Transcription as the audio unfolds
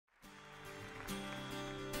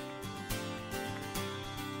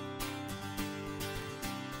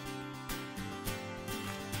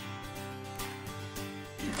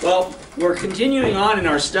Well, we're continuing on in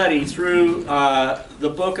our study through the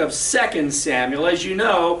book of 2 Samuel. As you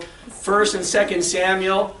know, 1 and 2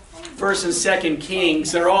 Samuel, 1 and 2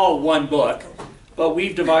 Kings, they're all one book, but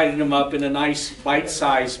we've divided them up into nice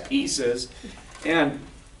bite-sized pieces. And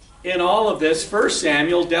in all of this, 1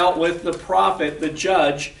 Samuel dealt with the prophet, the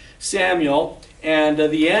judge, Samuel, and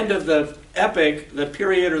the end of the epic, the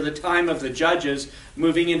period or the time of the judges,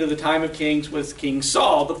 moving into the time of kings with King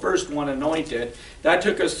Saul, the first one anointed. That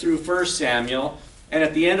took us through 1 Samuel. And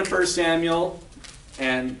at the end of 1 Samuel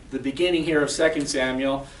and the beginning here of 2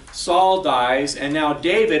 Samuel, Saul dies, and now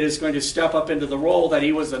David is going to step up into the role that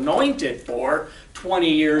he was anointed for 20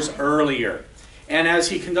 years earlier. And as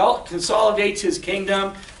he consolidates his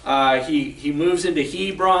kingdom, he moves into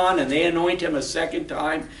Hebron, and they anoint him a second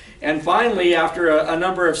time. And finally, after a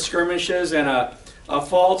number of skirmishes and a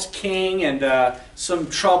false king and some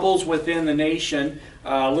troubles within the nation,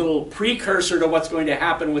 a little precursor to what's going to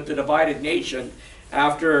happen with the divided nation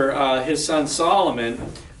after his son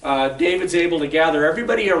Solomon, David's able to gather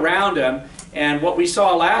everybody around him. And what we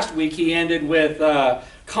saw last week, he ended with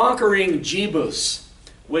conquering Jebus,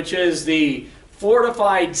 which is the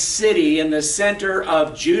fortified city in the center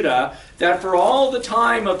of Judah, that for all the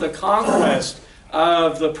time of the conquest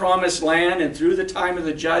of the promised land and through the time of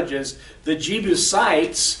the judges, the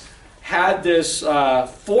Jebusites had this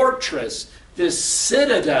fortress, this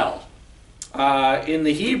citadel. In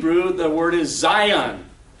the Hebrew, the word is Zion.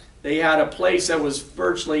 They had a place that was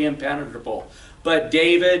virtually impenetrable. But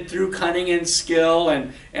David, through cunning and skill,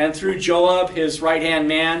 and through Joab, his right-hand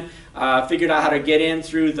man, figured out how to get in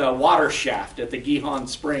through the water shaft at the Gihon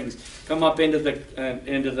Springs, come up into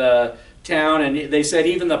the town, and they said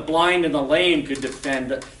even the blind and the lame could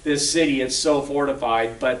defend this city. It's so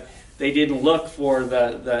fortified, but they didn't look for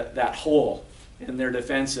that hole in their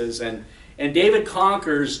defenses. And David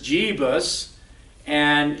conquers Jebus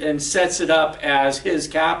and sets it up as his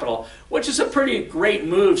capital, which is a pretty great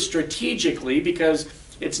move strategically, because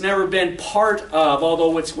it's never been part of,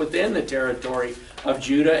 although it's within the territory of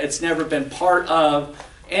Judah, it's never been part of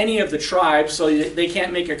any of the tribes, so they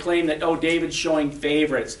can't make a claim that, oh, David's showing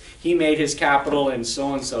favorites. He made his capital in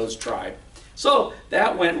so-and-so's tribe. So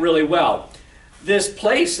that went really well. This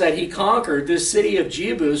place that he conquered, this city of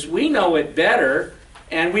Jebus, we know it better,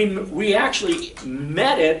 and we actually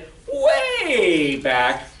met it way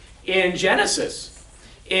back in Genesis.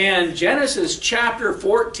 In Genesis chapter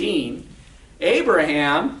 14,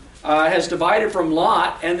 Abraham has divided from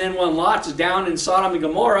Lot, and then when Lot's down in Sodom and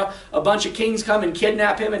Gomorrah, a bunch of kings come and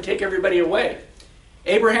kidnap him and take everybody away.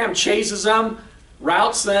 Abraham chases them,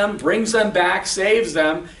 routs them, brings them back, saves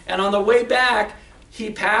them, and on the way back,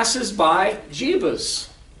 he passes by Jebus.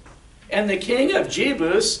 And the king of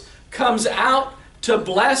Jebus comes out to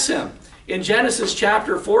bless him. In Genesis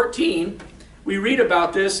chapter 14, we read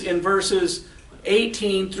about this in verses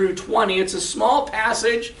 18 through 20. It's a small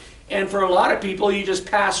passage, and for a lot of people, you just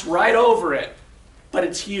pass right over it. But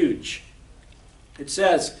it's huge. It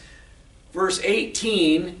says, verse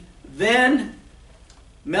 18, then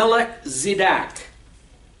Melchizedek.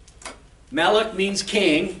 Melech means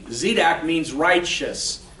king. Zedek means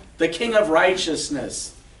righteous. The king of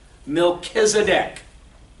righteousness. Melchizedek,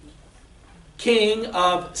 king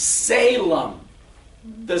of Salem.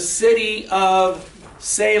 The city of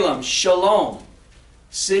Salem. Shalom.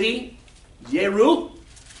 City, Yeru.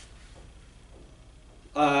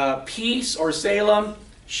 Peace, or Salem,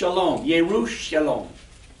 Shalom, Yerushalom.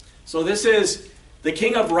 So this is the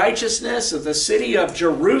king of righteousness of the city of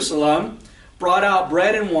Jerusalem, brought out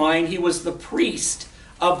bread and wine. He was the priest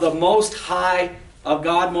of the Most High, of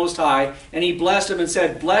God Most High, and he blessed him and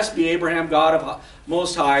said, blessed be Abraham, God of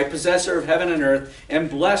Most High, possessor of heaven and earth, and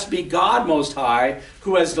blessed be God Most High,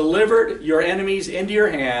 who has delivered your enemies into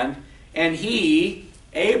your hand. And he,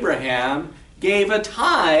 Abraham, gave a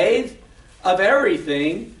tithe of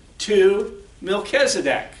everything to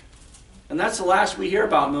Melchizedek. And that's the last we hear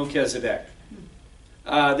about Melchizedek.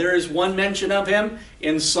 There is one mention of him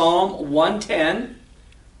in Psalm 110,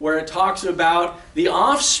 where it talks about the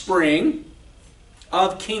offspring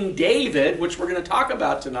of King David, which we're going to talk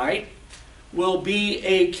about tonight, will be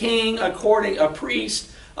a king a priest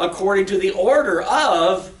according to the order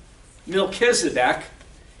of Melchizedek.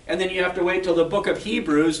 And then you have to wait till the book of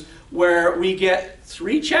Hebrews, where we get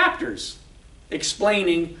 3 chapters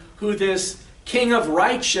explaining who this king of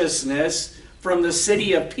righteousness from the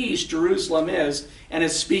city of peace, Jerusalem, is, and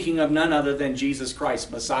is speaking of none other than Jesus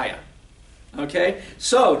Christ, Messiah. Okay?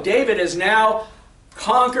 So, David has now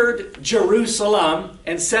conquered Jerusalem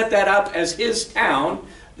and set that up as his town,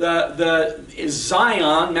 the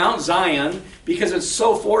Zion, Mount Zion, because it's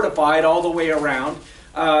so fortified all the way around.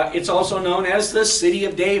 It's also known as the City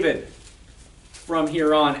of David from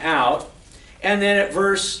here on out. And then at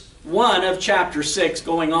verse 1 of chapter 6,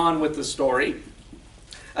 going on with the story,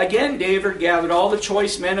 again, David gathered all the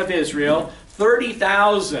choice men of Israel,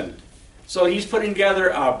 30,000. So he's putting together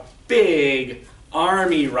a big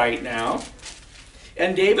army right now.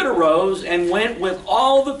 And David arose and went with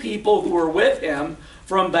all the people who were with him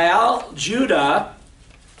from Baal, Judah,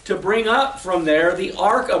 to bring up from there the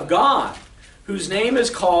ark of God, whose name is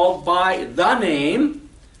called by the name,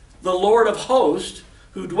 the Lord of hosts,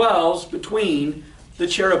 who dwells between the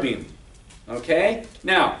cherubim. Okay?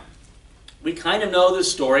 Now, we kind of know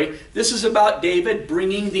this story. This is about David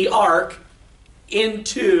bringing the ark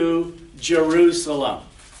into Jerusalem.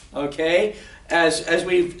 Okay? As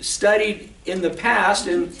we've studied in the past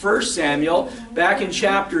in 1 Samuel, back in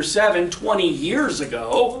chapter 7, 20 years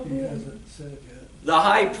ago, the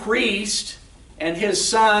high priest and his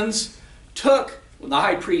sons took, well, the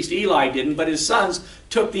high priest Eli didn't, but his sons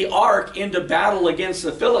took the ark into battle against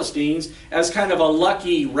the Philistines as kind of a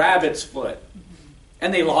lucky rabbit's foot.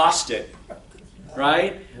 And they lost it.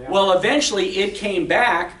 Right? Yeah. Well, eventually it came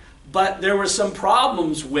back, but there were some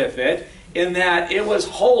problems with it in that it was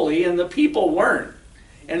holy and the people weren't.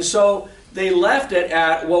 And so they left it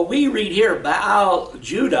at what we read here, Baal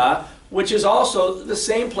Judah, which is also the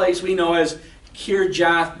same place we know as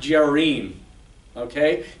Kirjath Jearim.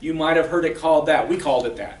 Okay? You might have heard it called that. We called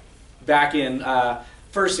it that back in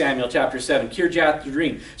 1 Samuel chapter 7, Kirjath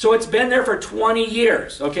Jearim. So it's been there for 20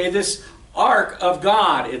 years. Okay? This Ark of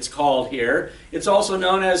God, it's called here. It's also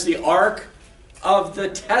known as the Ark of the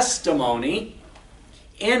Testimony.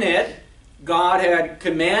 In it, God had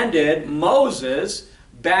commanded Moses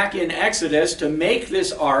back in Exodus to make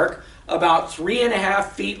this ark about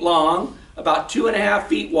 3.5 feet long, about 2.5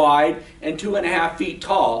 feet wide, and 2.5 feet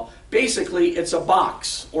tall. Basically, it's a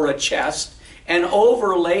box or a chest, and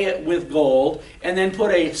overlay it with gold, and then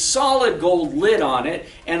put a solid gold lid on it,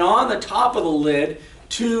 and on the top of the lid,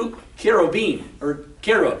 2 cherubim, or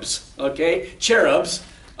cherubs, okay? Cherubs,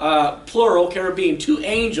 plural, cherubim, 2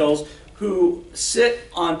 angels who sit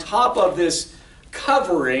on top of this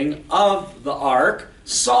covering of the ark,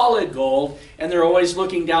 solid gold, and they're always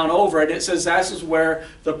looking down over it. It says this is where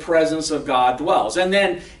the presence of God dwells. And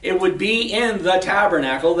then it would be in the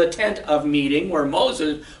tabernacle, the tent of meeting, where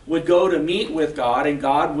Moses would go to meet with God, and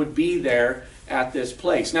God would be there at this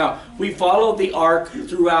place. Now, we followed the ark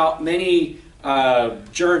throughout many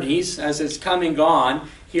journeys as it's come and gone.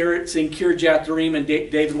 Here it's in Kirjath Jearim, and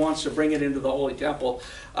David wants to bring it into the Holy Temple.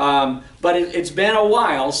 But it's been a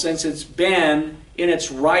while since it's been in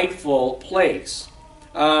its rightful place.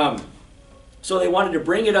 So they wanted to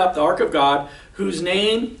bring it up, the Ark of God, whose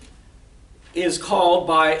name is called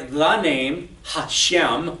by the name,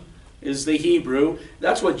 Hashem is the Hebrew.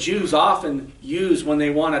 That's what Jews often use when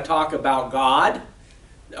they want to talk about God,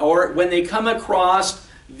 or when they come across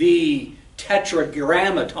the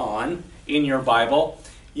Tetragrammaton in your Bible.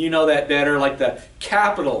 You know that better, like the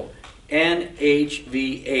capital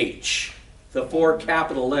NHVH, the 4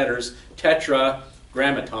 capital letters,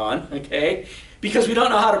 Tetragrammaton, okay? Because we don't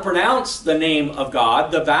know how to pronounce the name of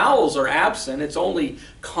God. The vowels are absent. It's only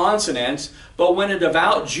consonants. But when a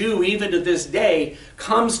devout Jew, even to this day,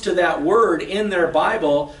 comes to that word in their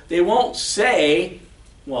Bible, they won't say,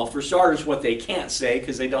 well, for starters, what they can't say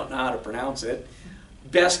because they don't know how to pronounce it.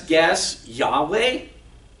 Best guess, Yahweh.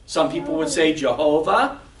 Some people would say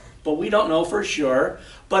Jehovah, but we don't know for sure.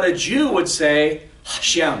 But a Jew would say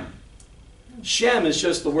Hashem. Shem is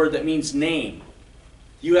just the word that means name.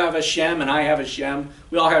 You have a Shem and I have a Shem.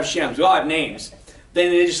 We all have Shems. We all have names.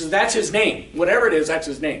 Then it just says, that's his name. Whatever it is, that's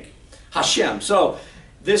his name. Hashem. So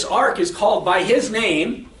this ark is called by his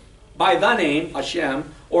name, by the name,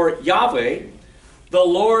 Hashem, or Yahweh, the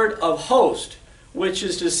Lord of hosts, which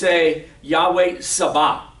is to say Yahweh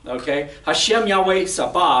Sabah. Okay? Hashem Yahweh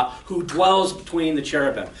Sabah, who dwells between the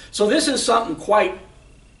cherubim. So this is something quite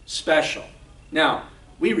special. Now,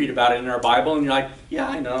 we read about it in our Bible, and you're like, yeah,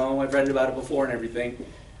 I know, I've read about it before and everything.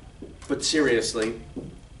 But seriously,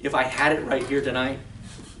 if I had it right here tonight,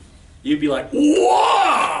 you'd be like,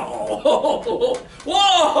 whoa!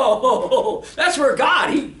 Whoa! That's where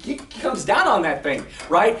God, he comes down on that thing,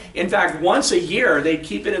 right? In fact, once a year, they'd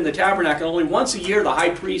keep it in the tabernacle. Only once a year, the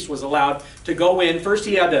high priest was allowed to go in. First,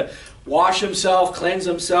 he had to wash himself, cleanse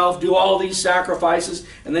himself, do all these sacrifices,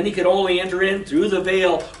 and then he could only enter in through the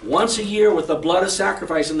veil once a year with the blood of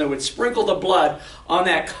sacrifice, and they would sprinkle the blood on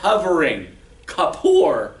that covering.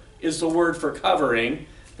 Kippur is the word for covering.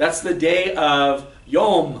 That's the day of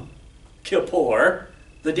Yom Kippur,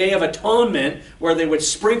 the Day of Atonement, where they would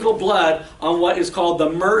sprinkle blood on what is called the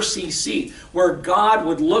mercy seat, where God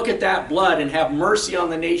would look at that blood and have mercy on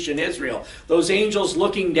the nation Israel. Those angels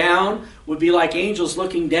looking down would be like angels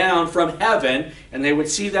looking down from heaven, and they would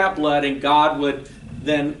see that blood, and God would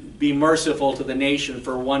then be merciful to the nation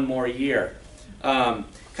for one more year. So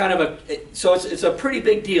it's a pretty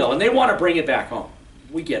big deal, and they want to bring it back home.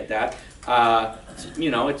 We get that.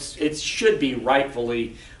 It should be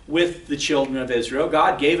rightfully with the children of Israel.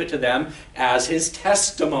 God gave it to them as his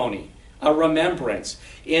testimony, a remembrance.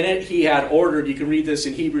 In it, he had ordered, you can read this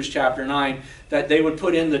in Hebrews chapter 9, that they would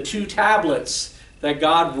put in the 2 tablets that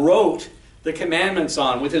God wrote the commandments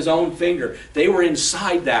on with his own finger. They were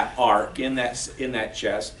inside that ark, in that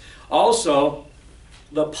chest. Also,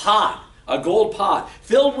 the pot, a gold pot,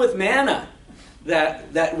 filled with manna,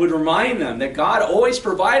 that would remind them that God always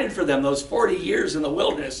provided for them those 40 years in the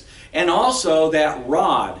wilderness. And also that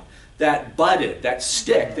rod, that budded, that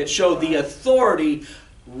stick that showed the authority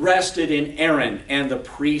rested in Aaron and the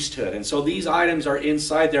priesthood. And so these items are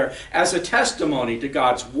inside there as a testimony to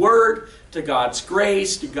God's word, to God's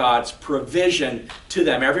grace, to God's provision to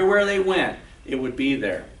them. Everywhere they went, it would be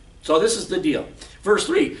there. So this is the deal. Verse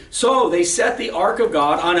 3, so they set the ark of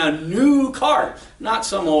God on a new cart, not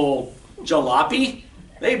some old jalopy.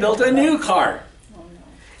 They built a new cart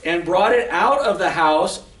and brought it out of the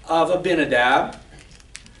house of Abinadab,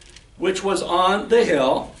 which was on the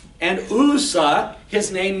hill. And Uzzah,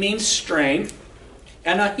 his name means strength.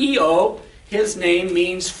 And Ahio, his name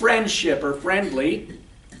means friendship or friendly.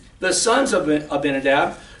 The sons of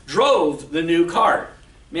Abinadab drove the new cart.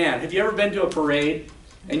 Man, have you ever been to a parade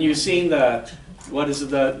and you've seen the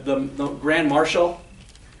Grand Marshal?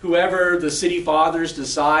 Whoever the city fathers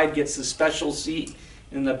decide gets the special seat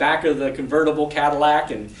in the back of the convertible Cadillac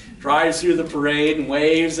and drives through the parade and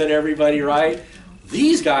waves at everybody, right?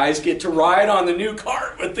 These guys get to ride on the new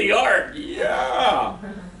cart with the ark. Yeah.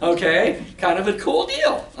 Okay, kind of a cool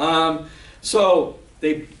deal. So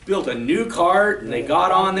they built a new cart and they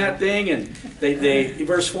got on that thing, and they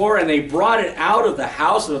verse 4, and they brought it out of the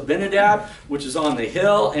house of Abinadab, which is on the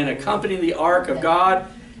hill, and accompanied the ark of God.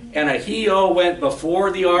 And Ahio went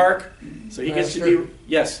before the ark. So he gets to be,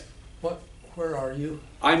 yes. Where are you?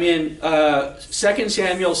 I'm in 2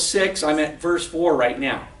 Samuel 6. I'm at verse 4 right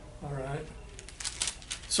now. All right.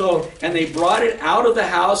 So, and they brought it out of the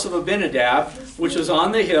house of Abinadab, which was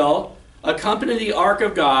on the hill, accompanied the ark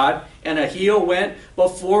of God, and Ahio went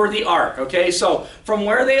before the ark. Okay, so from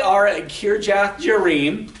where they are at Kirjath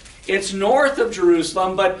Jearim, it's north of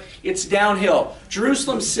Jerusalem, but it's downhill.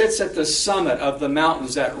 Jerusalem sits at the summit of the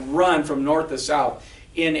mountains that run from north to south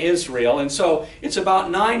in Israel. And so it's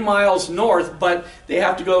about 9 miles north, but they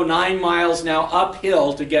have to go 9 miles now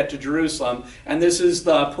uphill to get to Jerusalem. And this is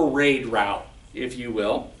the parade route, if you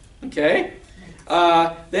will. Okay?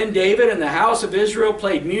 Then David and the house of Israel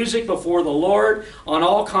played music before the Lord on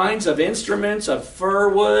all kinds of instruments of fir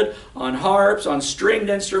wood, on harps, on stringed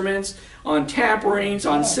instruments, on tambourines,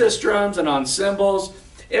 on sistrums, and on cymbals.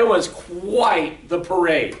 It was quite the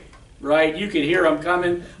parade, right? You could hear them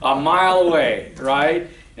coming a mile away, right?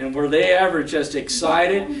 And were they ever just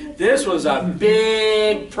excited? This was a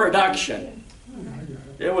big production.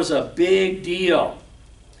 It was a big deal.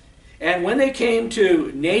 And when they came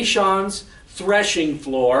to Nashon's threshing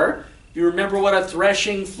floor, you remember what a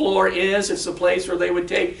threshing floor is? It's the place where they would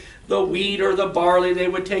take the wheat or the barley. They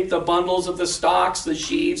would take the bundles of the stalks, the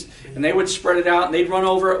sheaves, and they would spread it out, and they'd run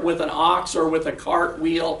over it with an ox or with a cart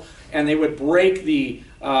wheel, and they would break the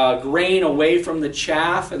grain away from the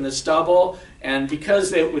chaff and the stubble. And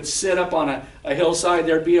because they would sit up on a hillside,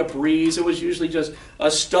 there'd be a breeze. It was usually just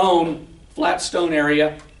a stone, flat stone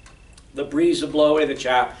area. The breeze would blow away the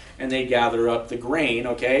chaff, and they gather up the grain,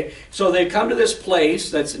 okay? So they come to this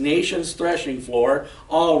place that's Nation's threshing floor,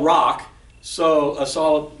 all rock, so a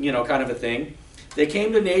solid, kind of a thing. They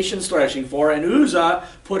came to Nation's threshing floor, and Uzzah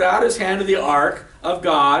put out his hand to the ark of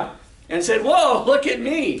God and said, "Whoa, look at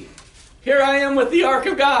me. Here I am with the ark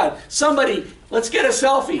of God. Somebody, let's get a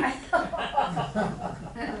selfie."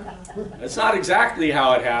 That's not exactly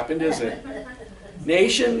how it happened, is it?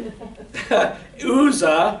 Nation,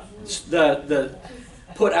 Uzzah,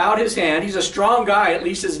 put out his hand. He's a strong guy, at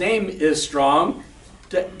least his name is strong,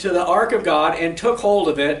 to the ark of God, and took hold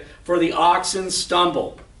of it, for the oxen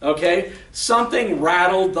stumbled. Okay? Something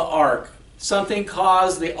rattled the ark. Something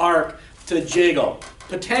caused the ark to jiggle,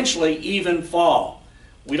 potentially even fall.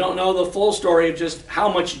 We don't know the full story of just how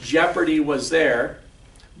much jeopardy was there,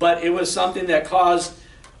 but it was something that caused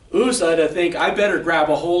Uzzah to think, I better grab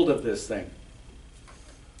a hold of this thing.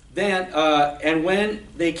 Then, and when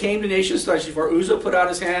they came to Nation's threshing floor, Uzzah put out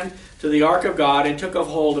his hand to the ark of God and took a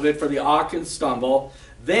hold of it, for the oxen stumble.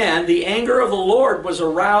 Then the anger of the Lord was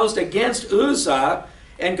aroused against Uzzah,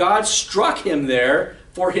 and God struck him there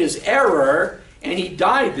for his error, and he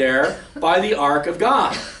died there by the ark of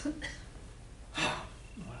God.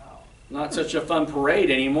 Not such a fun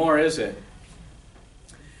parade anymore, is it?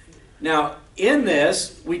 Now, in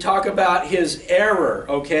this, we talk about his error,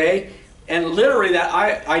 okay? And literally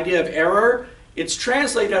that idea of error, it's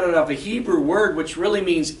translated out of a Hebrew word which really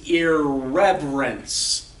means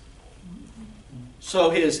irreverence. So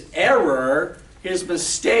his error, his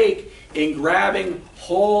mistake in grabbing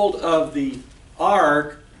hold of the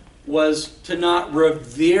ark was to not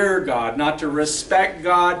revere God, not to respect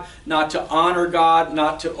God, not to honor God,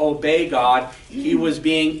 not to obey God. He was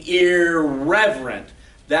being irreverent.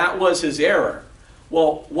 That was his error.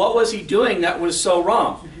 Well, what was he doing that was so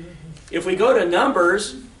wrong? If we go to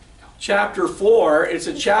Numbers chapter 4, it's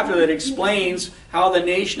a chapter that explains how the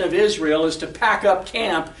nation of Israel is to pack up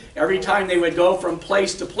camp every time they would go from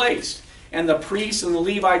place to place. And the priests and the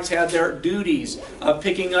Levites had their duties of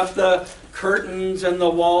picking up the curtains and the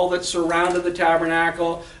wall that surrounded the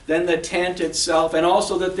tabernacle, then the tent itself, and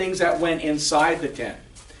also the things that went inside the tent.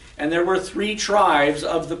 And there were 3 tribes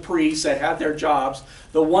of the priests that had their jobs.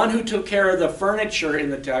 The one who took care of the furniture in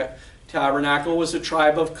the tabernacle was the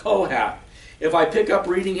tribe of Kohath. If I pick up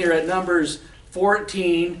reading here at Numbers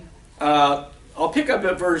 14, I'll pick up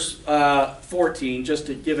at verse 14 just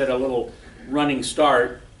to give it a little running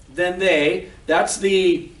start. Then they, that's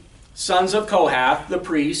the sons of Kohath, the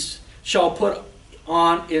priests, shall put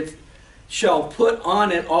on it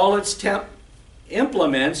all its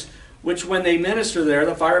implements, which when they minister there,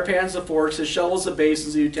 the fire pans, the forks, the shovels, the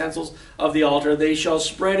basins, the utensils of the altar, they shall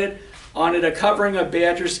spread it on it a covering of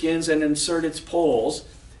badger skins and insert its poles.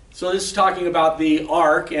 So this is talking about the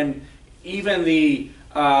ark, and even the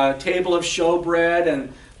table of showbread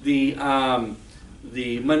and the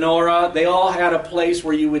menorah. They all had a place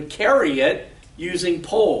where you would carry it using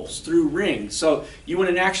poles through rings. So you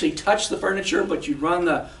wouldn't actually touch the furniture, but you'd run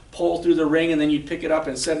the pole through the ring and then you'd pick it up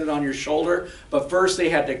and set it on your shoulder. But first they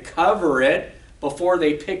had to cover it before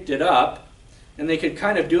they picked it up. And they could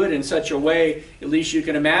kind of do it in such a way, at least you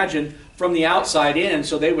can imagine, from the outside in.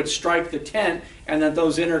 So they would strike the tent, and then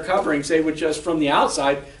those inner coverings, they would just, from the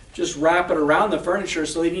outside, just wrap it around the furniture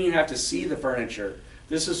so they didn't even have to see the furniture.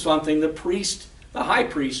 This is something the high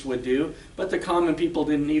priest would do, but the common people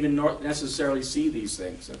didn't even necessarily see these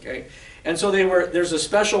things, okay? And so there's a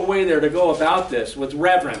special way there to go about this with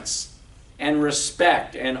reverence and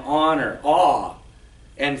respect and honor, awe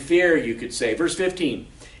and fear, you could say. Verse 15,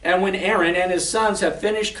 and when Aaron and his sons have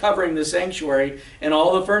finished covering the sanctuary and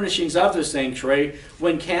all the furnishings of the sanctuary,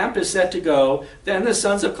 when camp is set to go, then the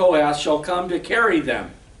sons of Kohath shall come to carry them.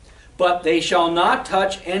 But they shall not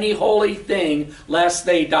touch any holy thing lest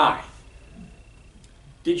they die.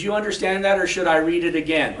 Did you understand that, or should I read it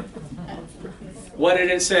again? What did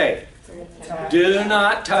it say? Do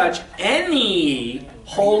not touch any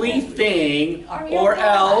holy thing, or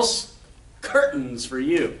else curtains for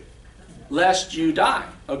you, lest you die.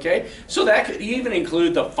 Okay? So that could even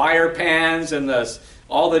include the fire pans and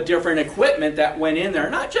all the different equipment that went in there.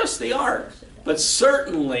 Not just the ark, but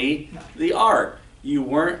certainly the ark. You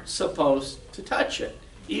weren't supposed to touch it.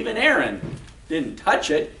 Even Aaron didn't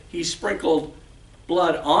touch it. He sprinkled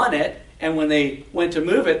blood on it, and when they went to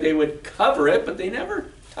move it, they would cover it, but they never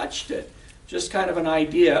touched it. Just kind of an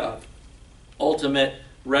idea of ultimate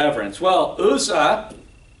reverence. Well, Uzzah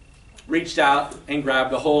reached out and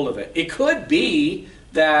grabbed a hold of it. It could be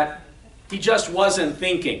that he just wasn't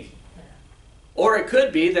thinking, or it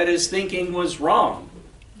could be that his thinking was wrong.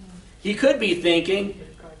 He could be thinking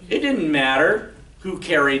it didn't matter who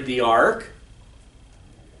carried the ark.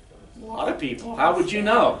 A lot of people. How would you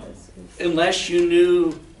know? Unless you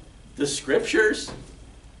knew the scriptures,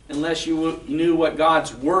 unless you knew what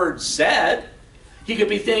God's word said. He could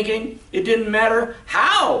be thinking it didn't matter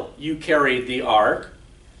how you carried the ark.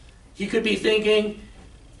 He could be thinking,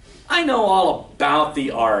 I know all about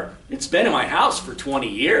the ark. It's been in my house for 20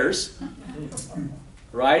 years.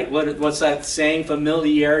 Right? What's that saying?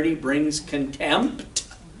 Familiarity brings contempt,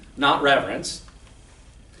 not reverence.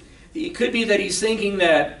 It could be that he's thinking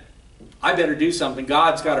that I better do something.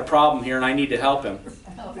 God's got a problem here and I need to help him.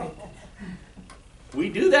 We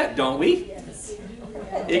do that, don't we?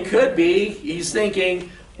 It could be he's thinking,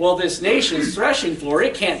 well, this nation's threshing floor,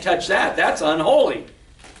 it can't touch that. That's unholy.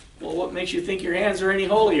 Well, what makes you think your hands are any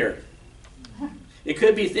holier? It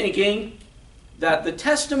could be thinking that the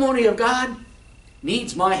testimony of God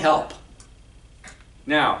needs my help.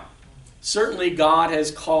 Now, certainly God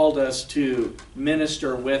has called us to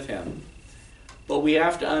minister with him. But we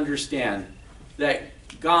have to understand that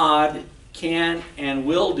God can and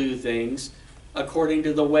will do things according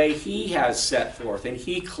to the way he has set forth. And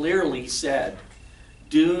he clearly said,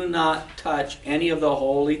 do not touch any of the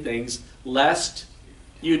holy things, lest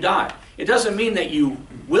you die. It doesn't mean that you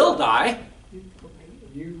will die.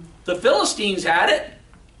 The Philistines had it.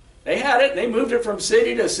 They had it. They moved it from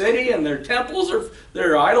city to city, and their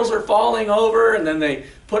their idols are falling over, and then they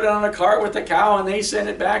put it on a cart with the cow, and they sent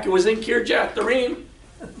it back. It was in Kirjath Jearim.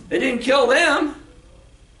 They didn't kill them.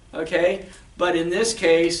 Okay? But in this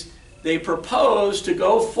case, they proposed to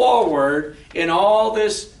go forward in all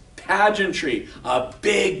this pageantry, a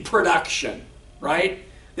big production, right?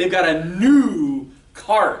 They've got a new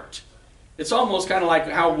cart. It's almost kind of like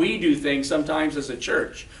how we do things sometimes as a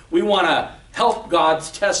church. We want to help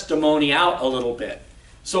God's testimony out a little bit.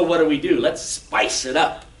 So what do? Let's spice it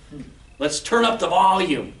up. Let's turn up the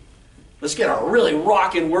volume. Let's get a really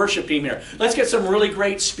rockin' worship team here. Let's get some really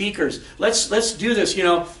great speakers. Let's do this. You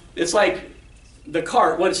know, it's like the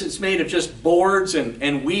cart. It's made of just boards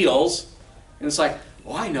and wheels. And it's like,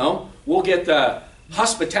 oh, I know. We'll get the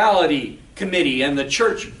hospitality committee and the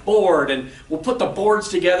church board, and we'll put the boards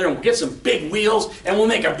together, and we'll get some big wheels, and we'll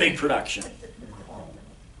make a big production.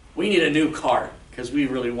 We need a new cart because we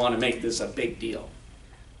really want to make this a big deal,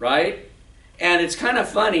 right? And it's kind of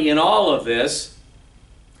funny in all of this,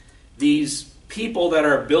 these people that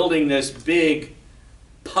are building this big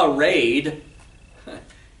parade,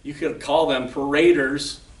 you could call them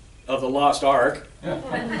paraders of the Lost Ark.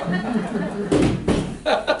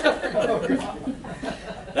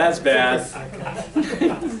 That's bad.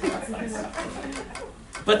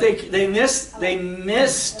 But they missed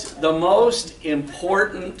the most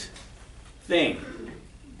important thing.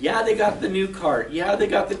 Yeah, they got the new cart. Yeah, they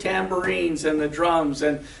got the tambourines and the drums,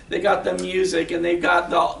 and they got the music, and they've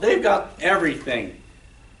got everything.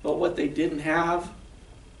 But what they didn't have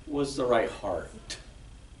was the right heart.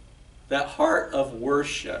 That heart of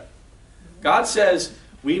worship. God says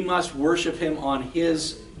we must worship Him on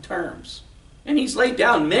His terms. And He's laid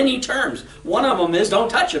down many terms. One of them is don't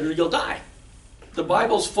touch it or you'll die. The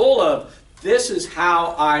Bible's full of, this is how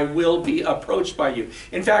I will be approached by you.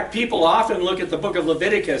 In fact, people often look at the book of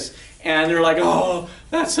Leviticus and they're like, oh,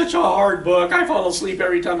 that's such a hard book. I fall asleep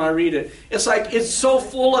every time I read it. It's like, it's so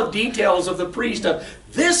full of details of the priest of,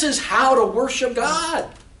 this is how to worship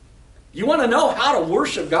God. You want to know how to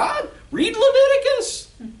worship God? Read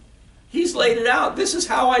Leviticus. He's laid it out. This is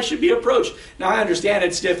how I should be approached. Now, I understand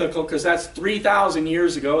it's difficult because that's 3,000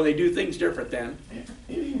 years ago. They do things different then.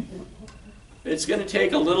 It's going to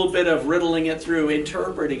take a little bit of riddling it through,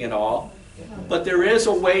 interpreting it all. But there is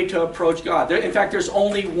a way to approach God. In fact, there's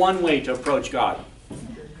only one way to approach God.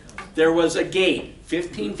 There was a gate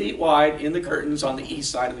 15 feet wide in the curtains on the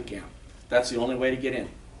east side of the camp. That's the only way to get in.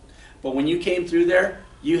 But when you came through there,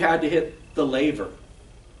 you had to hit the laver.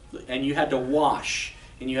 And you had to wash.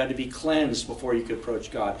 And you had to be cleansed before you could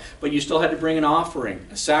approach God. But you still had to bring an offering,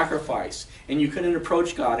 a sacrifice. And you couldn't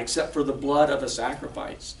approach God except for the blood of a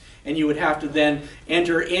sacrifice. And you would have to then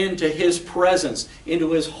enter into His presence,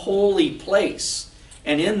 into His holy place.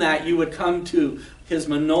 And in that you would come to His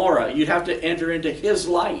menorah. You'd have to enter into His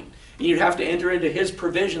light. And you'd have to enter into His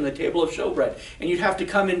provision, the table of showbread. And you'd have to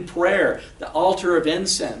come in prayer, the altar of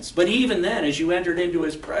incense. But even then, as you entered into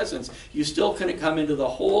His presence, you still couldn't come into the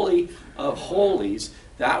Holy of Holies.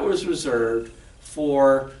 That was reserved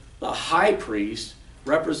for the high priest,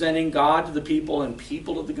 representing God to the people and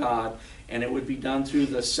people to the God. And it would be done through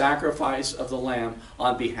the sacrifice of the Lamb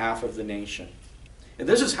on behalf of the nation. And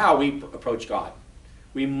this is how we approach God.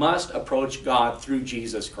 We must approach God through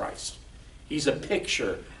Jesus Christ. He's a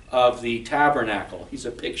picture of the tabernacle. He's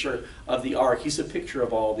a picture of the ark. He's a picture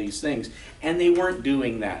of all these things. And they weren't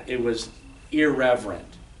doing that. It was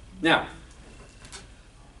irreverent. Now,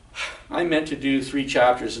 I meant to do 3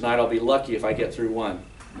 chapters tonight. I'll be lucky if I get through one.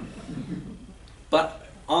 But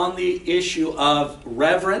on the issue of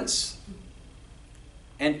reverence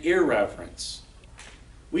and irreverence,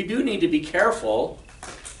 we do need to be careful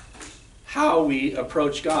how we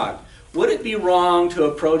approach God. Would it be wrong to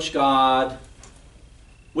approach God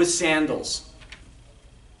with sandals?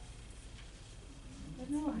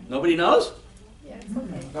 Nobody knows? Yeah, it's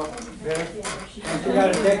okay. Don't you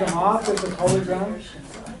got to take them off if it's holy ground?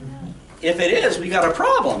 If it is, we got a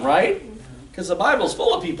problem, right? Because the Bible's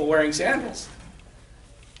full of people wearing sandals.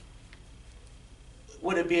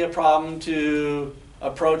 Would it be a problem to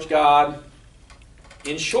approach God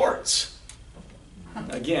in shorts?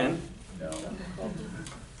 Again.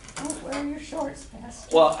 Don't wear your shorts,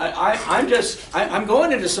 Pastor. Well, I'm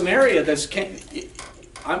going into some area that's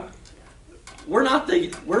we're not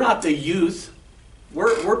the youth.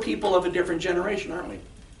 We're people of a different generation, aren't we?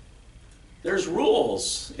 There's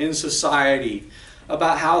rules in society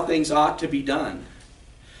about how things ought to be done.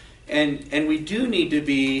 And we do need to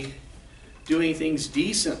be doing things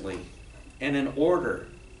decently and in order,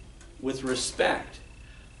 with respect.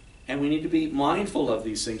 And we need to be mindful of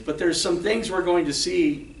these things. But there's some things we're going to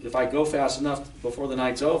see, if I go fast enough before the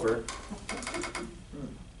night's over,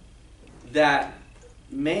 that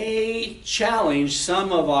may challenge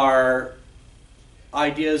some of our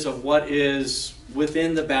ideas of what is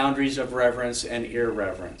within the boundaries of reverence and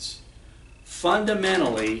irreverence.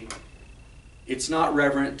 Fundamentally, it's not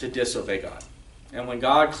reverent to disobey God. And when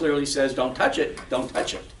God clearly says, don't touch it, don't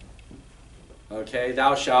touch it. Okay,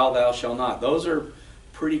 thou shalt not. Those are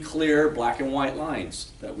pretty clear black and white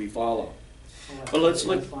lines that we follow. But let's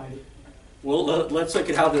look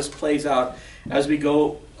at how this plays out as we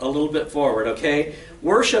go a little bit forward, okay?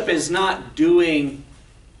 Worship is not doing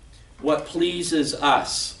what pleases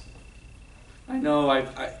us. I know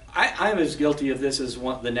I'm as guilty of this as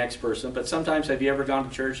the next person, but sometimes have you ever gone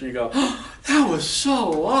to church and you go, oh, that was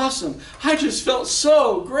so awesome. I just felt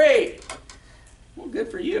so great. Well, good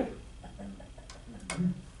for you.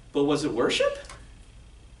 But was it worship?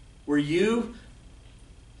 Were you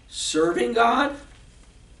serving God?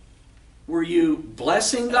 Were you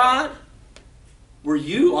blessing God? Were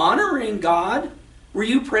you honoring God? Were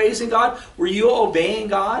you praising God? Were you obeying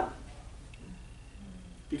God?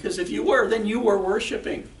 Because if you were, then you were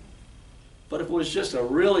worshiping. But if it was just a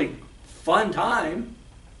really fun time,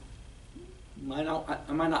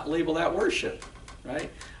 I might not label that worship, right?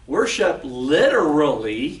 Worship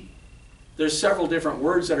literally, there's several different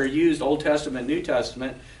words that are used, Old Testament, New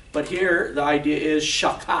Testament, but here the idea is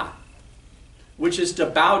shakah, which is to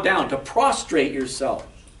bow down, to prostrate yourself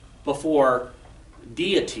before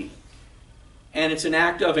deity. And it's an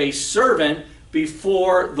act of a servant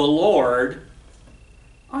before the Lord.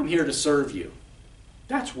 I'm here to serve you.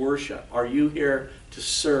 That's worship. Are you here to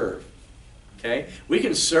serve? Okay? We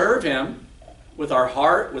can serve Him with our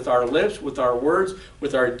heart, with our lips, with our words,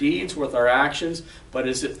 with our deeds, with our actions, but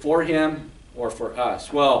is it for Him or for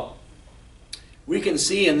us? Well, we can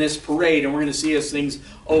see in this parade, and we're going to see as things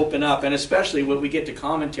open up, and especially when we get to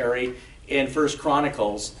commentary in 1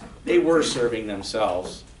 Chronicles, they were serving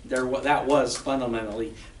themselves. That was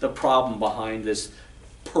fundamentally the problem behind this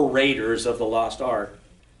paraders of the lost ark.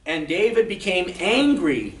 And David became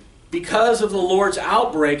angry because of the Lord's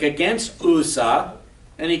outbreak against Uzzah,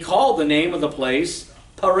 and he called the name of the place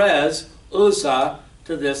Perez Uzzah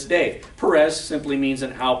to this day. Perez simply means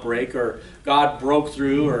an outbreak, or God broke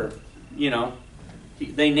through, or,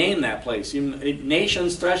 they named that place.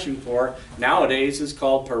 Nation's threshing floor nowadays is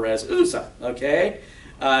called Perez Uzzah. Okay,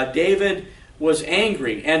 David was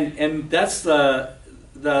angry, and that's the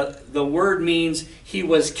word means he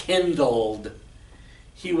was kindled.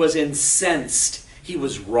 He was incensed. He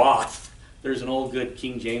was wroth. There's an old good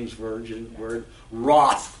King James Version word,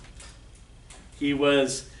 wroth. He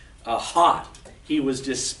was hot. He was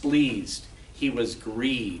displeased. He was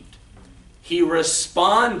grieved. He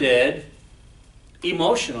responded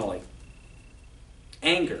emotionally.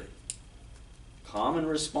 Anger. Common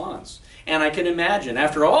response. And I can imagine,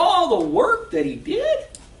 after all the work that he did,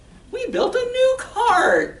 we built a new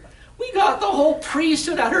cart. We got the whole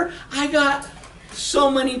priesthood out here. I got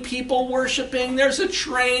so many people worshiping. There's a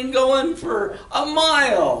train going for a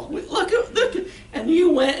mile. Look at, and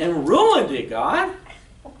you went and ruined it, God.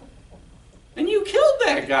 And you killed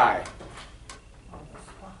that guy.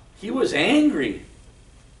 He was angry.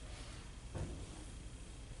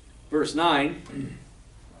 Verse 9,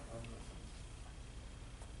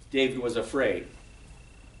 David was afraid.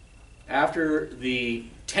 After the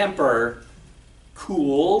temper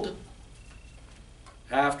cooled,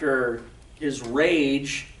 after his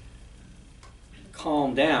rage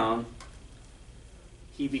calmed down,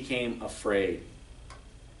 he became afraid.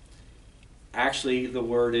 Actually, the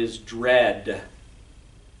word is dread,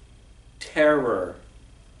 terror,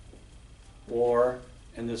 or,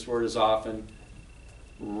 and this word is often,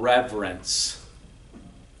 reverence.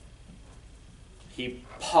 He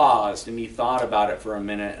paused and he thought about it for a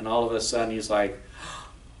minute, and all of a sudden he's like,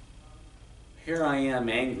 here I am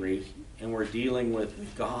angry, and we're dealing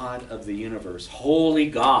with God of the universe, holy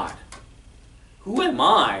God. Who am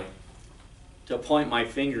I to point my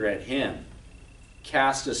finger at Him,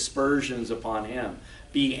 cast aspersions upon Him,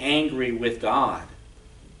 be angry with God?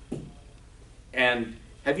 And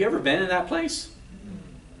have you ever been in that place?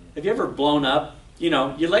 Have you ever blown up? You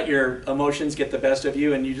let your emotions get the best of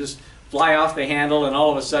you and you just fly off the handle, and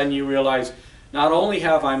all of a sudden you realize, not only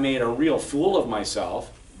have I made a real fool of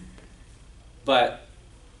myself, but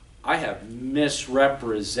I have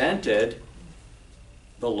misrepresented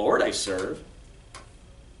the Lord I serve,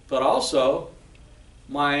 but also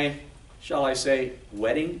my shall I say,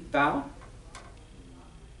 wedding vow?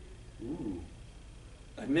 Ooh.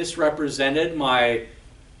 I misrepresented my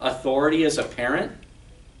authority as a parent?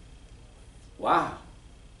 Wow.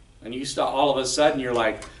 And you start, all of a sudden you're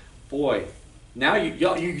like, boy, now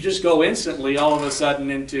you just go instantly all of a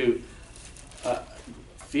sudden into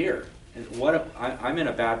fear. And I'm in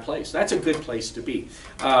a bad place. That's a good place to be.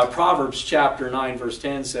 Proverbs chapter 9 verse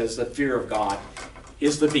 10 says the fear of God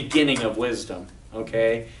is the beginning of wisdom.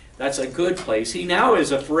 Okay? That's a good place. He now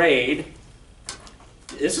is afraid.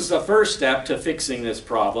 This is the first step to fixing this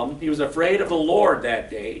problem. He was afraid of the Lord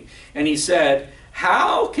that day. And he said,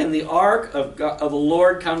 how can the ark of the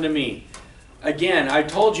Lord come to me? Again, I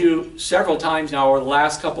told you several times now over the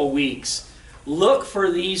last couple weeks, look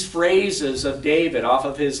for these phrases of David off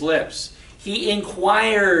of his lips. He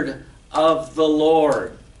inquired of the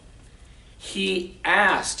Lord. He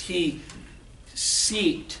asked, he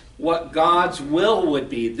seeked what God's will would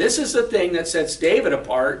be. This is the thing that sets David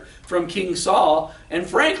apart from King Saul, and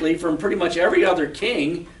frankly, from pretty much every other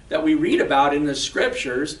king that we read about in the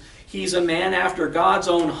scriptures. He's a man after God's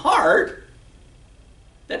own heart.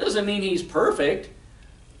 That doesn't mean he's perfect,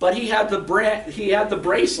 but he had the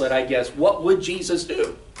bracelet, I guess. What would Jesus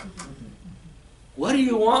do? What do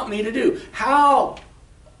you want me to do? How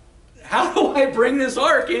do I bring this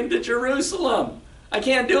ark into Jerusalem? I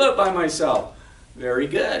can't do it by myself. Very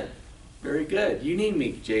good. Very good. You need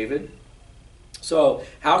me, David. So,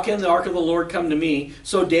 how can the ark of the Lord come to me?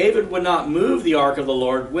 So David would not move the ark of the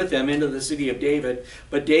Lord with him into the city of David,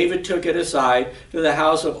 but David took it aside to the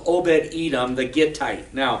house of Obed-Edom the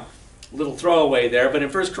Gittite. Now, a little throwaway there, but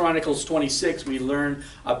in 1 Chronicles 26 we learn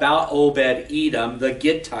about Obed-Edom the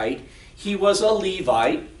Gittite. He was a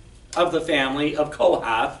Levite of the family of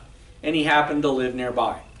Kohath, and he happened to live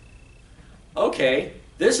nearby. Okay,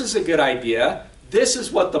 this is a good idea. This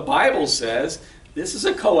is what the Bible says. This is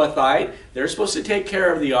a Kohathite. They're supposed to take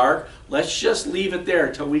care of the ark. Let's just leave it there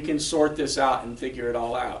until we can sort this out and figure it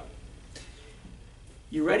all out.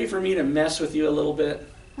 You ready for me to mess with you a little bit?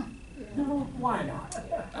 No, why not?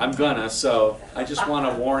 I'm gonna, so I just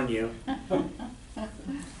want to warn you.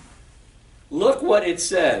 Look what it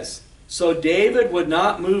says. So David would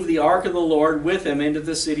not move the ark of the Lord with him into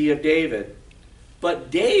the city of David.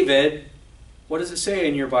 But David, what does it say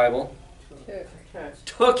in your Bible?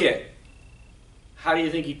 Took it. How do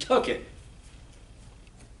you think he took it?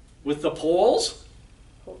 With the poles?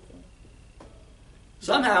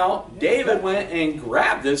 Somehow, David went and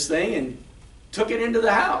grabbed this thing and took it into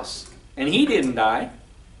the house. And he didn't die.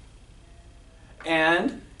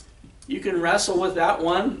 And you can wrestle with that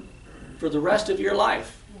one for the rest of your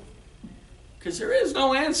life. Because there is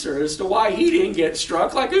no answer as to why he didn't get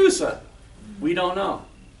struck like Uzzah. We don't know.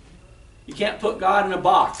 You can't put God in a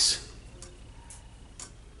box.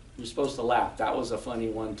 You're supposed to laugh. That was a funny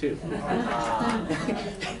one too.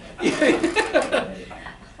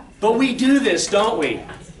 But we do this, don't we?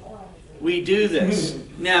 We do this.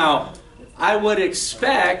 Now, I would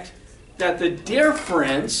expect that the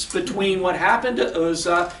difference between what happened to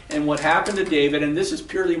Uzzah and what happened to David, and this is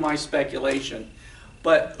purely my speculation,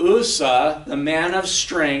 but Uzzah, the man of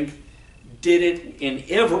strength, did it in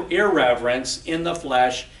irreverence, in the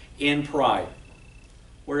flesh, in pride.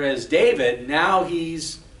 Whereas David, now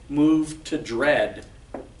he's moved to dread,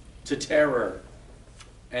 to terror,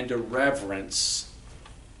 and to reverence.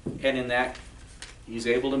 And in that, he's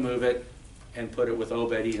able to move it and put it with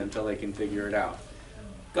Obed-Edom until they can figure it out.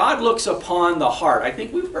 God looks upon the heart. I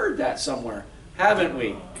think we've heard that somewhere, haven't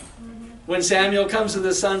we? When Samuel comes to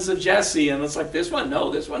the sons of Jesse, and it's like, this one,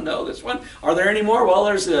 no, this one, no, this one. Are there any more? Well,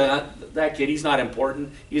 there's that kid. He's not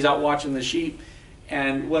important. He's out watching the sheep.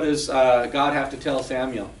 And what does God have to tell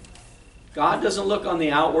Samuel? God doesn't look on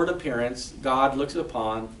the outward appearance. God looks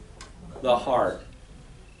upon the heart.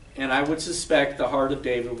 And I would suspect the heart of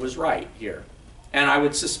David was right here. And I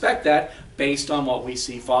would suspect that based on what we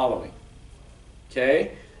see following.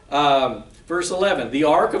 Okay? Verse 11. The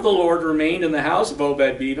ark of the Lord remained in the house of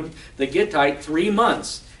Obed-Edom the Gittite 3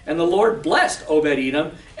 months. And the Lord blessed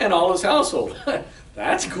Obed-Edom and all his household.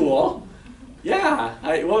 That's cool. Yeah.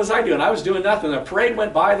 What was I doing? I was doing nothing. A parade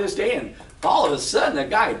went by this day, and all of a sudden the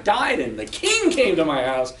guy died, and the king came to my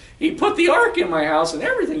house. He put the ark in my house, and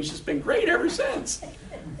everything's just been great ever since.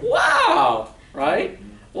 Wow. Right?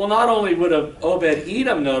 Well, not only would have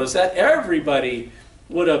Obed-Edom noticed that, everybody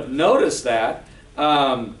would have noticed that.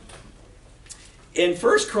 In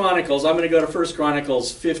 1 Chronicles, I'm going to go to 1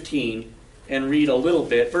 Chronicles 15 and read a little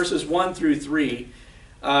bit. Verses 1 through 3.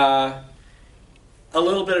 A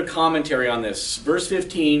little bit of commentary on this. Verse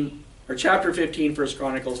 15, or chapter 15, 1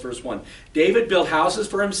 Chronicles, verse 1. David built houses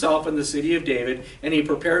for himself in the city of David, and he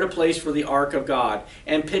prepared a place for the ark of God,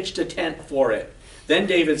 and pitched a tent for it. Then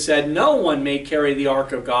David said, no one may carry the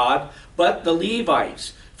ark of God, but the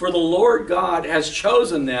Levites. For the Lord God has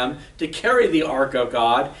chosen them to carry the ark of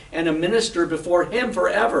God, and to minister before him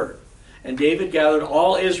forever. And David gathered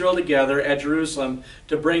all Israel together at Jerusalem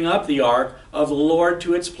to bring up the ark of the Lord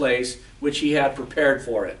to its place, which he had prepared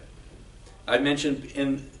for it. I mentioned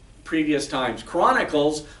in previous times,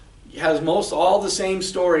 Chronicles has most all the same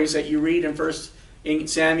stories that you read in 1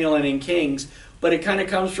 Samuel and in Kings, but it kind of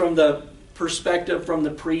comes from the perspective from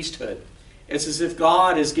the priesthood. It's as if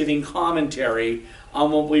God is giving commentary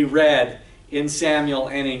on what we read in Samuel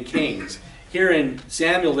and in Kings. Here in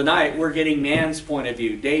Samuel tonight, we're getting man's point of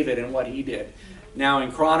view, David and what he did. Now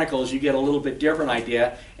in Chronicles, you get a little bit different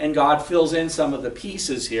idea, and God fills in some of the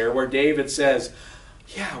pieces here where David says,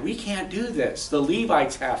 yeah, we can't do this. The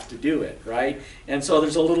Levites have to do it, right? And so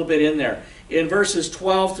there's a little bit in there. In verses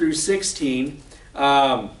 12 through 16,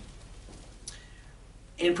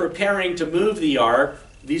 in preparing to move the ark,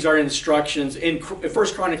 these are instructions in 1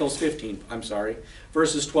 Chronicles 15,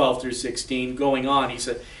 verses 12 through 16, going on. He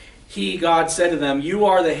said, God said to them, you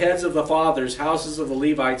are the heads of the fathers, houses of the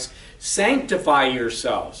Levites. Sanctify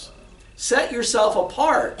yourselves. Set yourself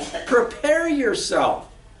apart. Prepare yourself.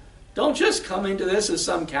 Don't just come into this as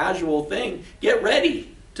some casual thing. Get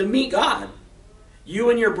ready to meet God. You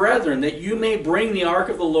and your brethren, that you may bring the ark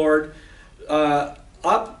of the Lord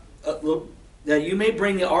that you may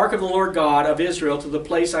bring the ark of the Lord God of Israel to the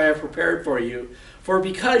place I have prepared for you. For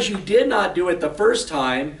because you did not do it the first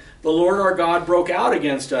time, the Lord our God broke out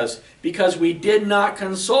against us, because we did not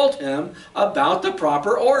consult him about the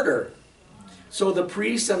proper order. So the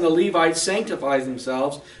priests and the Levites sanctified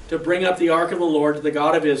themselves to bring up the ark of the Lord to the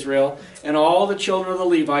God of Israel, and all the children of the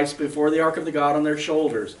Levites before the ark of the God on their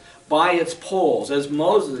shoulders, by its poles, as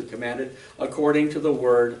Moses had commanded, according to the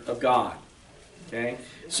word of God. Okay?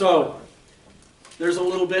 So there's a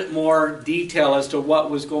little bit more detail as to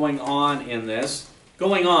what was going on in this.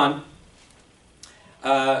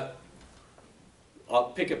 I'll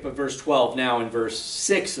pick up at verse 12 now in verse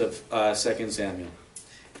 6 of 2 Samuel.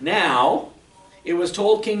 Now, it was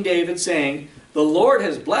told King David, saying, the Lord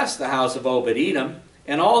has blessed the house of Obed-Edom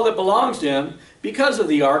and all that belongs to him because of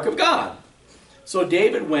the ark of God. So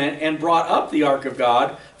David went and brought up the ark of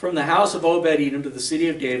God from the house of Obed-Edom to the city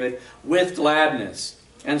of David with gladness.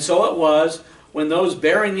 And so it was, when those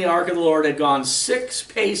bearing the ark of the Lord had gone 6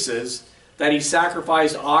 paces, that he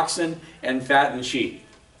sacrificed oxen and fattened sheep.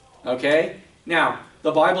 Okay? Now,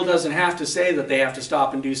 the Bible doesn't have to say that they have to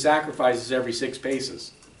stop and do sacrifices every 6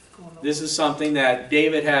 paces. This is something that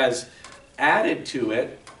David has added to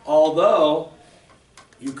it, although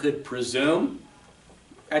you could presume,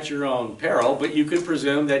 at your own peril, but you could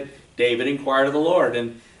presume that David inquired of the Lord,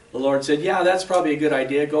 and the Lord said, yeah, that's probably a good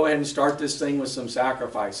idea. Go ahead and start this thing with some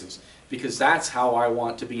sacrifices, because that's how I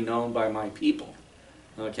want to be known by my people.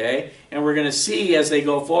 Okay? And we're going to see as they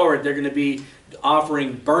go forward, they're going to be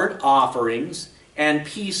offering burnt offerings and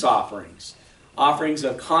peace offerings. Offerings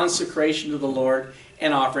of consecration to the Lord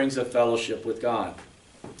and offerings of fellowship with God.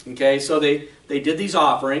 Okay? So they did these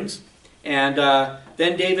offerings, and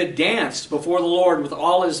then David danced before the Lord with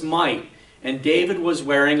all his might. And David was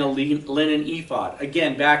wearing a linen ephod.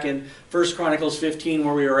 Again, back in 1 Chronicles 15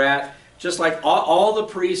 where we were at, just like all the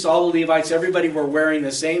priests, all the Levites, everybody were wearing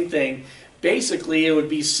the same thing. Basically, it would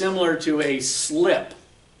be similar to a slip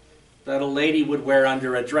that a lady would wear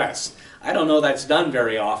under a dress. I don't know that's done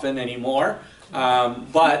very often anymore,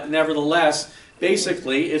 but nevertheless,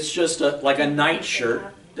 basically, it's just like a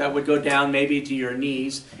nightshirt that would go down maybe to your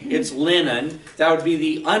knees. It's linen. That would be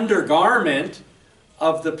the undergarment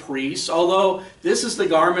of the priests, although this is the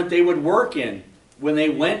garment they would work in when they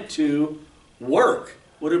went to work.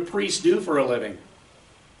 What do priests do for a living?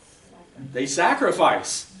 They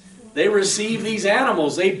sacrifice. They receive these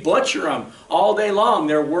animals. They butcher them all day long.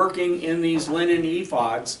 They're working in these linen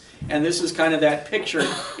ephods. And this is kind of that picture.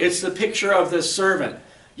 It's the picture of the servant.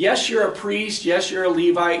 Yes, you're a priest. Yes, you're a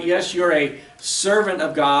Levite. Yes, you're a servant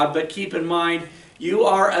of God. But keep in mind, you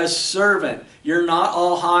are a servant. You're not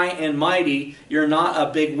all high and mighty. You're not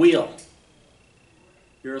a big wheel.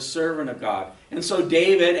 You're a servant of God. And so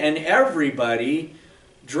David and everybody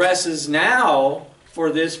dresses now for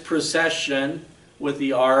this procession with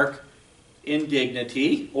the ark in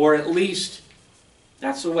dignity, or at least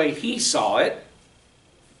that's the way he saw it.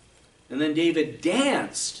 And then David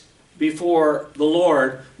danced before the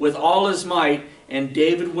Lord with all his might, and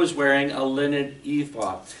David was wearing a linen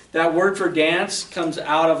ephod. That word for dance comes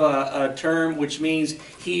out of a term which means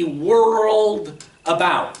he whirled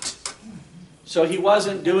about. So he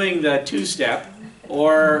wasn't doing the two-step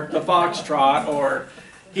or the foxtrot, or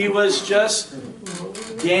he was just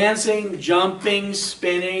dancing, jumping,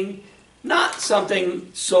 spinning. Not something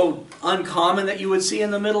so uncommon that you would see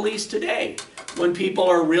in the Middle East today, when people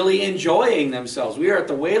are really enjoying themselves. We were at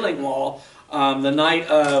the Wailing Wall the night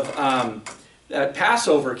of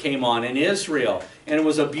Passover came on in Israel, and it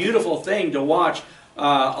was a beautiful thing to watch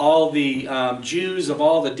all the Jews of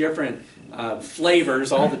all the different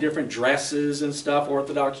flavors, all the different dresses and stuff,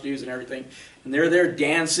 Orthodox Jews and everything. And they're there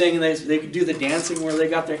dancing, and they do the dancing where they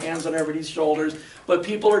got their hands on everybody's shoulders. But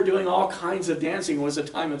people are doing all kinds of dancing. It was a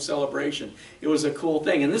time of celebration. It was a cool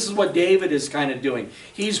thing. And this is what David is kind of doing.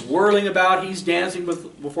 He's whirling about, he's dancing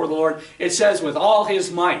before the Lord. It says with all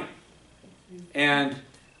his might. And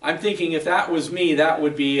I'm thinking if that was me, that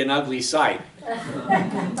would be an ugly sight.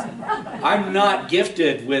 I'm not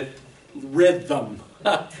gifted with rhythm.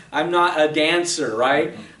 I'm not a dancer,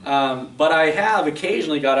 right? But I have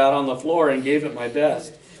occasionally got out on the floor and gave it my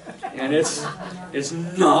best. And it's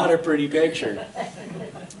not a pretty picture.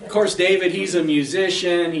 Of course, David, he's a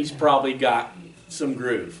musician. He's probably got some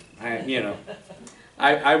groove.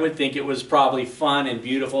 I would think it was probably fun and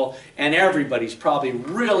beautiful. And everybody's probably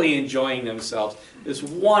really enjoying themselves. This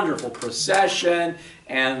wonderful procession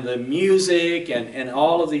and the music and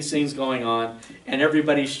all of these things going on. And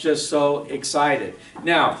everybody's just so excited.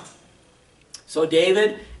 Now, so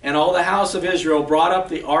David and all the house of Israel brought up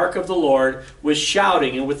the ark of the Lord with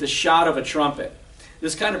shouting and with the shout of a trumpet.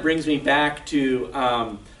 This kind of brings me back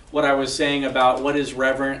to what I was saying about what is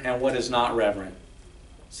reverent and what is not reverent.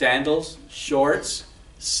 Sandals, shorts,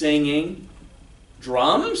 singing,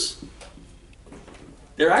 drums.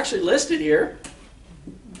 They're actually listed here,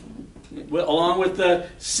 along with the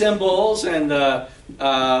cymbals and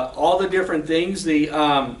all the different things, the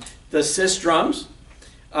sistrums.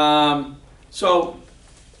 So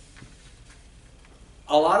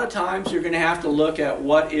a lot of times you're going to have to look at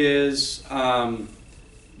what is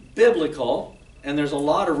biblical, and there's a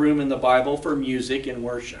lot of room in the Bible for music and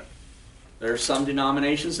worship. There are some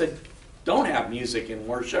denominations that don't have music in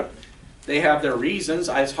worship. They have their reasons.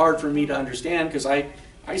 It's hard for me to understand because I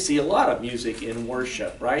see a lot of music in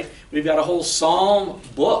worship, right? We've got a whole psalm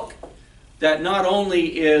book that not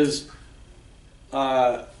only is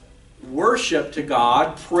worship to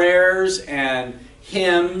God, prayers and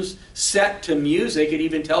hymns set to music. It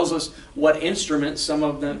even tells us what instruments some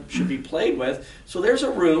of them should be played with. So there's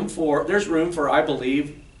room for, I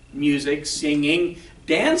believe, music, singing,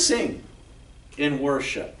 dancing in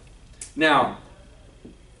worship. Now,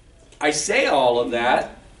 I say all of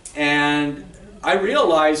that, and I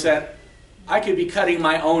realize that I could be cutting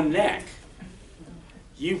my own neck.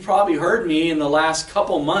 You've probably heard me in the last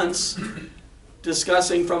couple months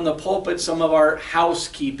discussing from the pulpit some of our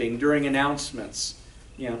housekeeping during announcements.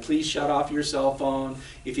 Please shut off your cell phone.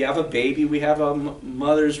 If you have a baby, we have a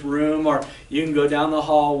mother's room, or you can go down the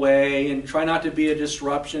hallway and try not to be a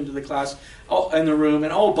disruption to the class in the room.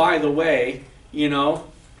 And by the way,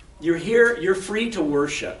 you're here, you're free to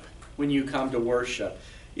worship when you come to worship.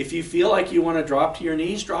 If you feel like you want to drop to your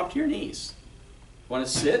knees, drop to your knees. Want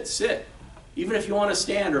to sit? Sit. Even if you want to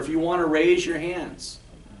stand or if you want to raise your hands.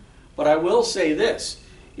 But I will say this,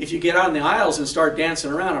 if you get out in the aisles and start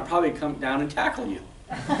dancing around, I'll probably come down and tackle you.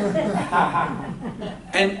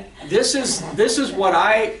 And this is what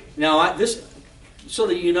so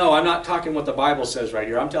that you know, I'm not talking what the Bible says right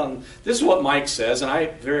here. I'm telling, this is what Mike says, and I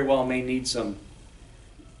very well may need some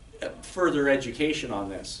further education on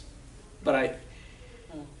this. But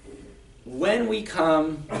when we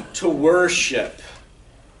come to worship,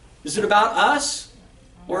 is it about us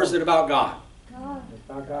or is it about God? It's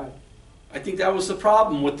about God. I think that was the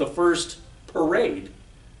problem with the first parade.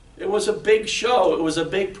 It was a big show. It was a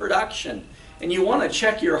big production. And you want to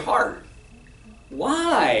check your heart.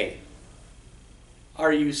 Why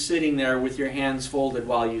are you sitting there with your hands folded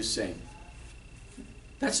while you sing?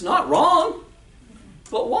 That's not wrong.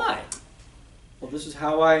 But why? Well, this is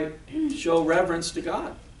how I show reverence to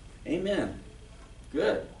God. Amen.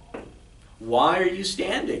 Good. Why are you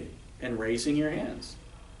standing and raising your hands?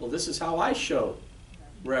 Well, this is how I show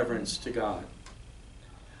reverence to God.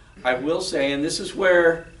 I will say, and this is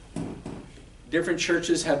where different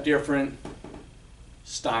churches have different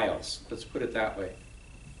styles. Let's put it that way.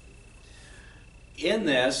 In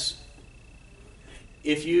this,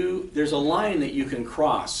 there's a line that you can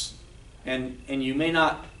cross, and you may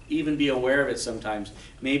not even be aware of it sometimes.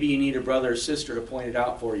 Maybe you need a brother or sister to point it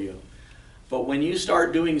out for you. But when you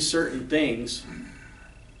start doing certain things,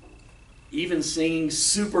 even singing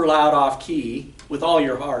super loud off key with all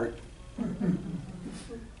your heart,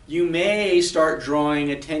 you may start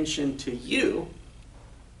drawing attention to you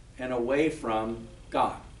and away from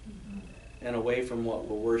God and away from what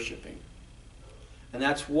we're worshiping. And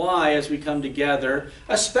that's why as we come together,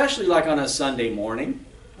 especially like on a Sunday morning,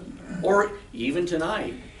 or even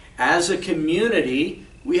tonight, as a community,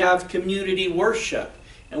 we have community worship.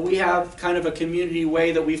 And we have kind of a community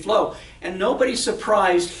way that we flow. And nobody's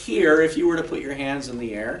surprised here if you were to put your hands in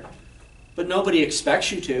the air. But nobody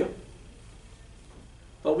expects you to.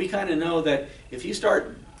 But we kind of know that if you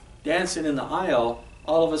start dancing in the aisle,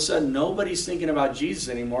 all of a sudden nobody's thinking about Jesus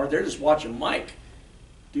anymore. They're just watching Mike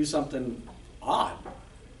do something odd.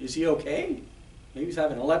 Is he okay? Maybe he's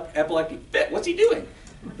having an epileptic fit. What's he doing?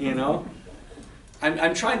 You know?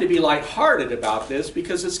 I'm trying to be lighthearted about this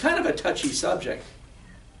because it's kind of a touchy subject.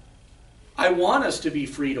 I want us to be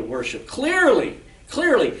free to worship. Clearly,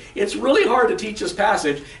 it's really hard to teach this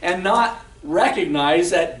passage and not recognize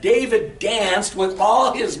that David danced with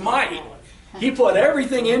all his might. He put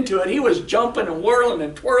everything into it. He was jumping and whirling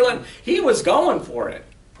and twirling. He was going for it.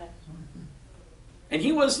 And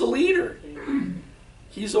he was the leader.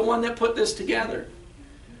 He's the one that put this together.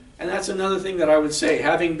 And that's another thing that I would say.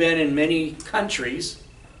 Having been in many countries,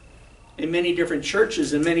 in many different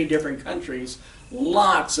churches, in many different countries,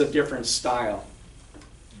 lots of different style.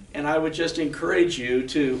 And I would just encourage you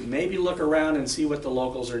to maybe look around and see what the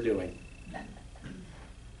locals are doing.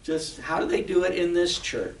 Just how do they do it in this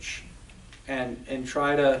church? And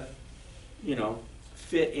try to,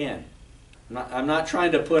 fit in. I'm not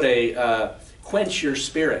trying to put quench your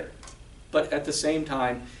spirit. But at the same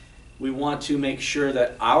time, we want to make sure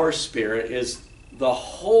that our spirit is the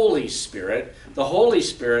Holy Spirit. The Holy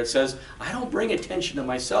Spirit says, I don't bring attention to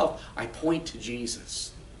myself. I point to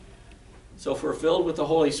Jesus. So if we're filled with the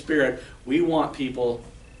Holy Spirit, we want people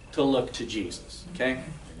to look to Jesus. Okay?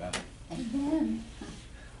 Amen.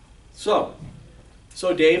 So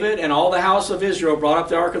David and all the house of Israel brought up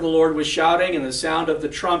the ark of the Lord with shouting and the sound of the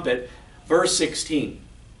trumpet. Verse 16.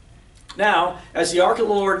 Now, as the ark of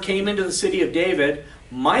the Lord came into the city of David,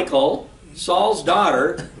 Michal, Saul's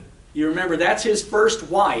daughter, you remember that's his first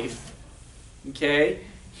wife, okay?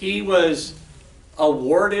 He was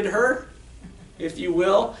awarded her, if you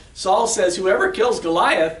will. Saul says, whoever kills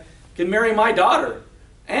Goliath can marry my daughter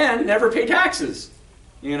and never pay taxes,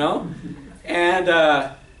 And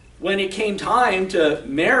when it came time to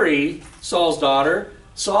marry Saul's daughter,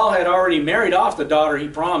 Saul had already married off the daughter he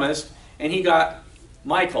promised, and he got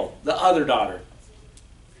Michal, the other daughter.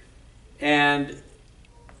 And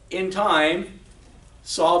in time,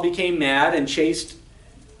 Saul became mad and chased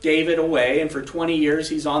David away, and for 20 years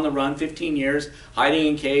he's on the run, 15 years, hiding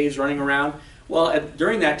in caves, running around. Well,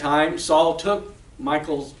 during that time, Saul took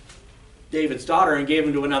David's daughter, and gave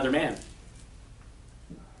him to another man.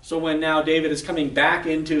 So when now David is coming back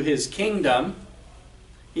into his kingdom,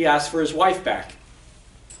 he asks for his wife back.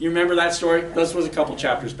 You remember that story? This was a couple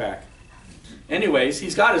chapters back. Anyways,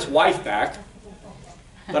 he's got his wife back,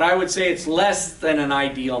 but I would say it's less than an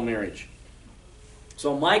ideal marriage.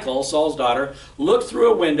 So Michal, Saul's daughter, looked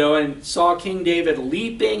through a window and saw King David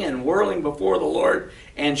leaping and whirling before the Lord,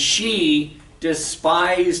 and she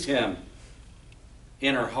despised him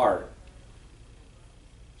in her heart.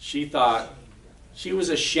 She thought, she was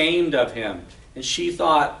ashamed of him, and she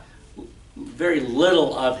thought very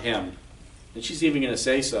little of him. And she's even going to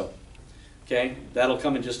say so. Okay, that'll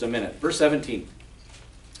come in just a minute. Verse 17.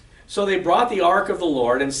 So they brought the ark of the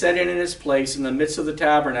Lord and set it in its place in the midst of the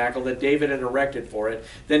tabernacle that David had erected for it.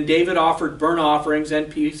 Then David offered burnt offerings and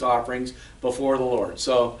peace offerings before the Lord.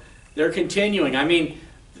 So they're continuing. I mean,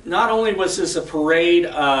 not only was this a parade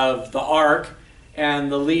of the ark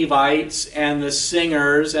and the Levites and the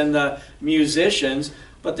singers and the musicians,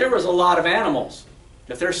 but there was a lot of animals.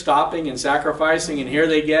 If they're stopping and sacrificing, and here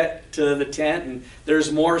they get to the tent, and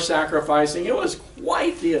there's more sacrificing, it was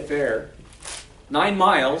quite the affair. 9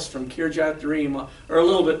 miles from Kirjath Jearim, or a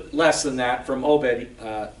little bit less than that from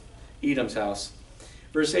Obed-Edom's house.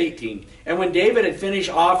 Verse 18. And when David had finished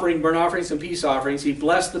offering burnt offerings and peace offerings, he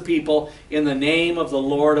blessed the people in the name of the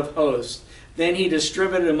Lord of hosts. Then he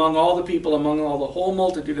distributed among all the people, among all the whole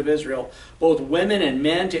multitude of Israel, both women and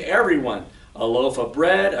men, to everyone, a loaf of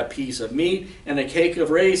bread, a piece of meat, and a cake of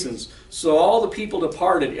raisins. So all the people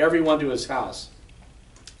departed, everyone to his house.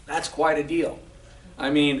 That's quite a deal. I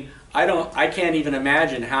mean, I can't even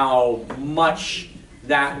imagine how much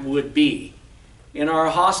that would be. In our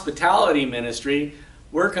hospitality ministry,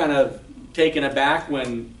 we're kind of taken aback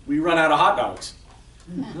when we run out of hot dogs.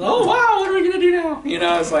 Oh, wow, what are we going to do now?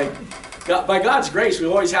 It's like, by God's grace, we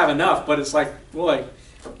always have enough, but it's like, boy,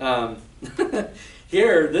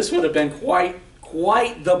 here, this would have been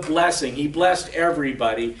quite the blessing. He blessed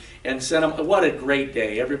everybody and sent them. What a great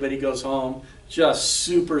day. Everybody goes home just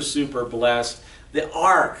super, super blessed. The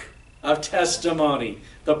ark of testimony,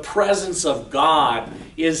 the presence of God,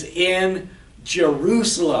 is in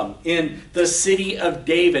Jerusalem, in the city of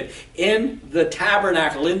David, in the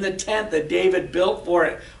tabernacle, in the tent that David built for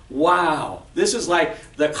it. Wow. This is like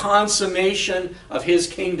the consummation of his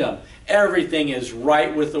kingdom. Everything is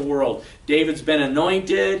right with the world. David's been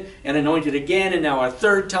anointed and anointed again, and now a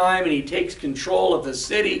third time, and he takes control of the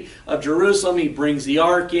city of Jerusalem. He brings the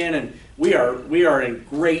ark in, and we are in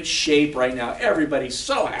great shape right now. Everybody's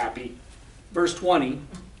so happy. Verse 20.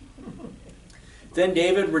 Then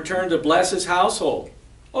David returned to bless his household.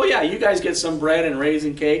 Oh yeah, you guys get some bread and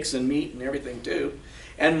raisin cakes and meat and everything too.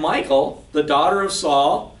 And Michal, the daughter of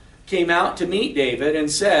Saul, came out to meet David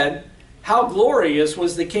and said, "How glorious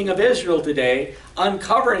was the king of Israel today,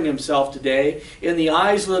 uncovering himself today in the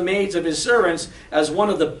eyes of the maids of his servants, as one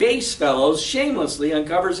of the base fellows shamelessly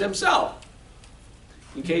uncovers himself."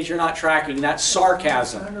 In case you're not tracking, that's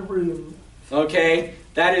sarcasm. Okay?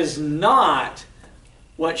 That is not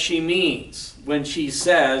what she means when she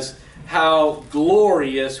says, "How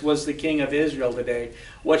glorious was the king of Israel today."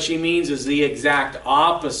 What she means is the exact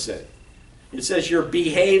opposite. It says you're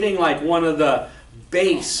behaving like one of the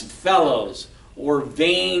base fellows or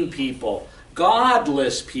vain people,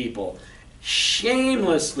 godless people,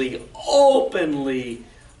 shamelessly, openly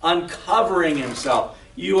uncovering himself.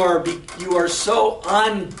 You are so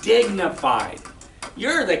undignified.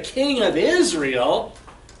 You're the king of Israel,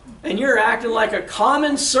 and you're acting like a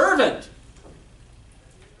common servant.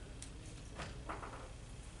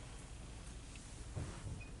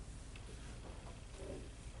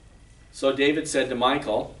 So David said to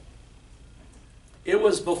Michal, "It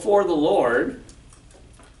was before the Lord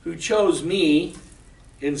who chose me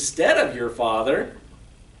instead of your father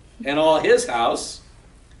and all his house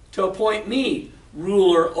to appoint me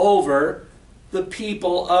ruler over the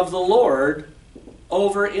people of the Lord,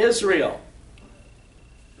 over Israel."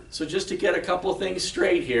 So just to get a couple of things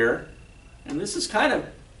straight here, and this is kind of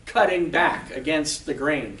cutting back against the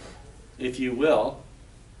grain, if you will,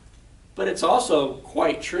 but it's also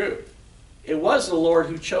quite true. It was the Lord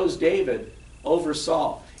who chose David over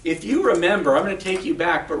Saul. If you remember, I'm going to take you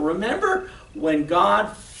back, but remember when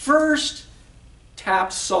God first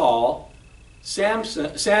tapped Saul,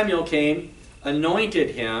 Samuel came,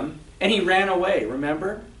 anointed him, and he ran away,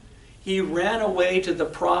 remember? He ran away to the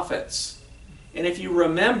prophets. And if you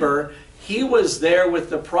remember, he was there with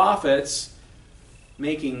the prophets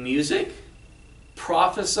making music,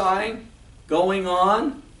 prophesying, going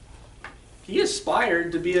on. He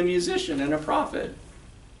aspired to be a musician and a prophet,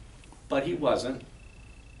 but he wasn't.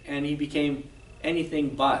 And he became anything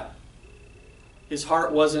but. His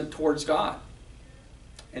heart wasn't towards God.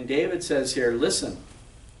 And David says here, listen,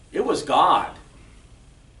 it was God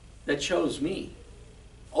that chose me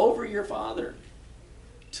over your father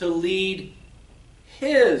to lead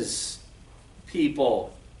his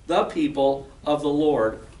people, the people of the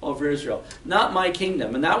Lord over Israel, not my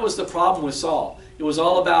kingdom. And that was the problem with Saul. It was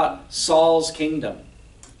all about Saul's kingdom.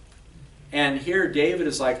 And here David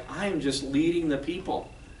is like, I am just leading the people.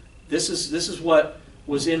 This is what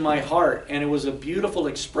was in my heart. And it was a beautiful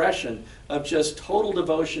expression of just total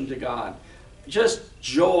devotion to God. Just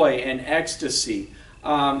joy and ecstasy.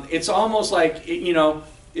 It's almost like,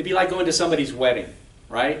 it'd be like going to somebody's wedding,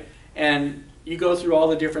 right? And you go through all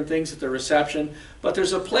the different things at the reception, but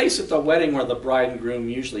there's a place at the wedding where the bride and groom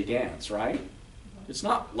usually dance, right? It's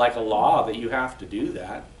not like a law that you have to do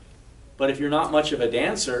that. But if you're not much of a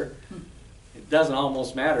dancer, it doesn't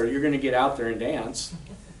almost matter. You're going to get out there and dance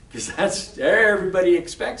because that's everybody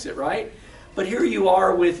expects it, right? But here you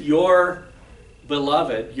are with your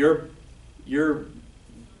beloved, your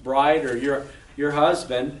bride or your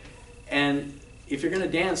husband, and if you're going to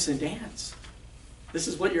dance, then dance. This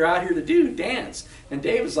is what you're out here to do, dance. And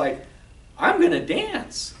David's like, I'm going to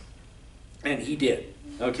dance. And he did,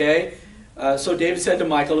 okay? So David said to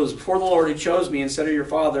Michal, it was before the Lord who chose me instead of your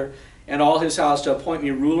father and all his house to appoint me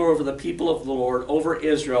ruler over the people of the Lord, over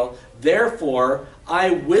Israel. Therefore, I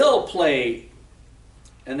will play,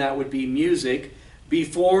 and that would be music,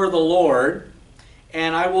 before the Lord,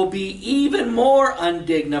 and I will be even more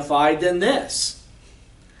undignified than this,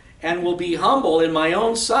 and will be humble in my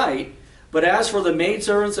own sight. But as for the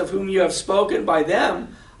maidservants of whom you have spoken, by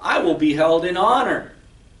them I will be held in honor.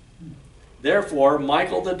 Therefore,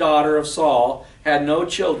 Michal, the daughter of Saul, had no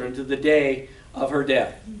children to the day of her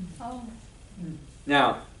death. Oh.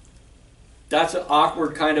 Now, that's an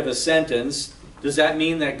awkward kind of a sentence. Does that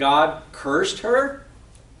mean that God cursed her?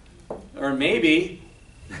 Or maybe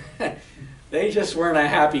they just weren't a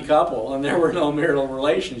happy couple and there were no marital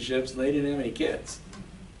relationships and they didn't have any kids.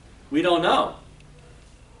 We don't know.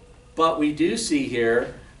 But we do see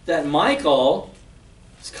here that Michal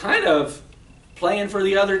is kind of playing for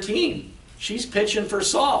the other team. She's pitching for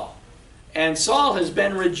Saul. And Saul has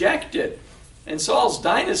been rejected. And Saul's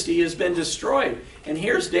dynasty has been destroyed. And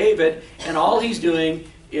here's David, and all he's doing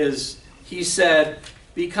is, he said,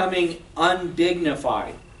 becoming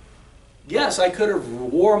undignified. Yes, I could have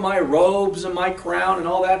wore my robes and my crown and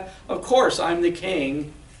all that. Of course, I'm the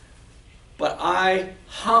king. But I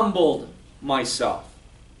humbled myself.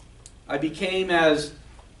 I became as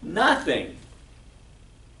nothing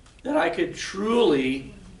that I could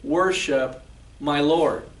truly worship my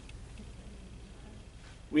Lord.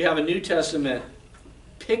 We have a New Testament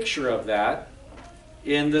picture of that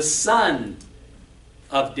in the Son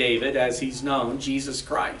of David, as he's known, Jesus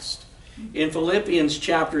Christ. In Philippians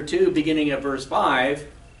chapter 2, beginning at verse 5,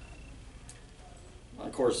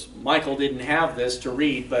 of course, Michael didn't have this to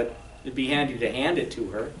read, but it'd be handy to hand it to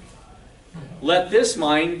her. Let this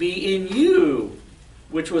mind be in you,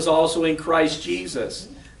 which was also in Christ Jesus,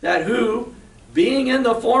 that who, being in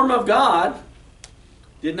the form of God,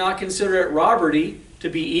 did not consider it robbery to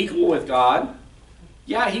be equal with God.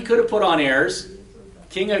 Yeah, he could have put on airs.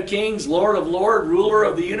 King of kings, Lord of lords, ruler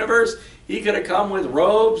of the universe. He could have come with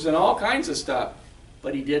robes and all kinds of stuff.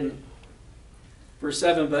 But he didn't. Verse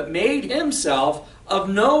 7, but made himself of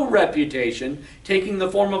no reputation, taking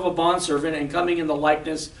the form of a bondservant and coming in the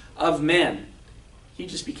likeness of men. He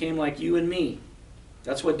just became like you and me.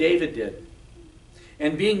 That's what David did.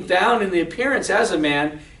 And being found in the appearance as a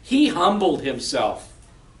man, he humbled himself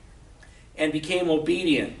and became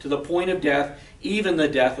obedient to the point of death, even the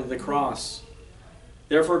death of the cross.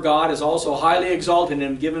 Therefore God has also highly exalted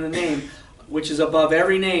him, given a name which is above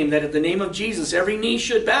every name, that at the name of Jesus every knee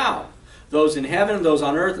should bow, those in heaven, those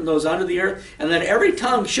on earth, and those under the earth, and that every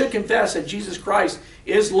tongue should confess that Jesus Christ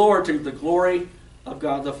is Lord, to the glory of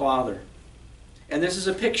God the Father. And this is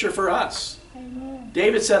a picture for us. Amen.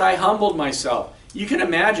 David said, I humbled myself. You can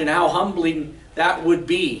imagine how humbling that would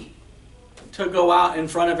be, to go out in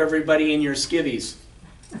front of everybody in your skivvies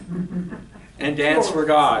and dance for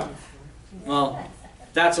God. Well,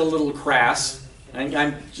 that's a little crass.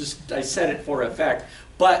 I said it for effect.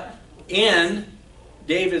 But in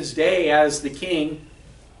David's day as the king,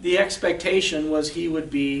 the expectation was he would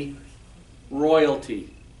be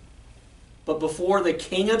royalty. But before the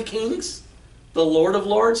King of Kings, the Lord of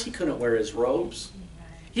Lords, he couldn't wear his robes.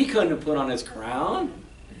 He couldn't have put on his crown.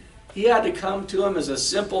 He had to come to him as a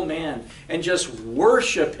simple man and just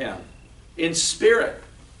worship him in spirit,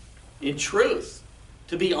 in truth,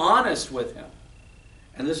 to be honest with him.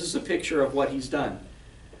 And this is a picture of what he's done.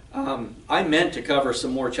 I meant to cover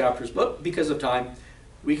some more chapters, but because of time,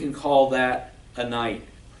 we can call that a night.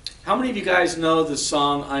 How many of you guys know the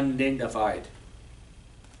song Undignified?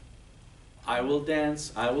 I will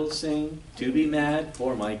dance, I will sing, to be mad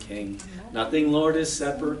for my king. Nothing, Lord, is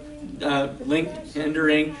hindering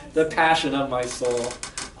the passion of my soul.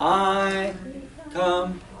 I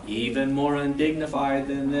come even more undignified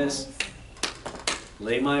than this.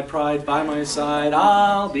 Lay my pride by my side,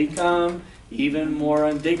 I'll become even more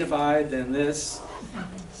undignified than this.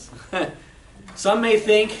 Some may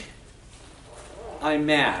think I'm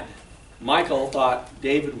mad. Michael thought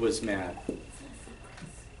David was mad.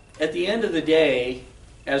 At the end of the day,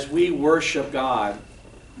 as we worship God,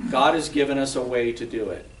 God has given us a way to do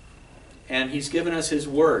it. And He's given us His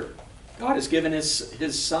Word. God has given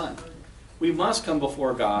His Son. We must come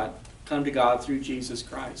before God, come to God through Jesus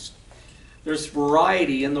Christ. There's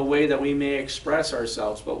variety in the way that we may express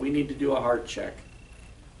ourselves, but we need to do a heart check.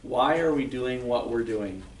 Why are we doing what we're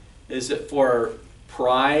doing? Is it for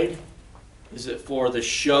pride? Is it for the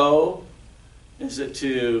show? Is it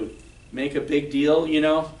to make a big deal? You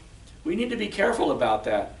know, we need to be careful about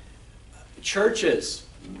that. Churches,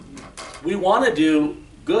 we want to do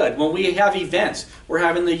good. When we have events, we're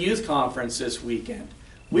having the youth conference this weekend.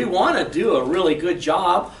 We want to do a really good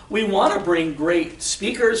job. We want to bring great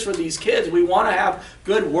speakers for these kids. We want to have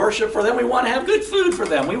good worship for them. We want to have good food for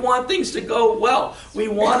them. We want things to go well. We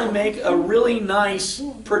want to make a really nice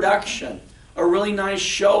production, a really nice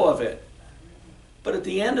show of it. But at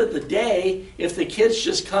the end of the day, if the kids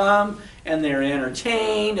just come and they're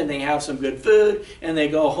entertained and they have some good food and they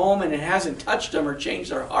go home and it hasn't touched them or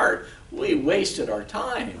changed their heart, we wasted our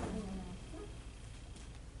time.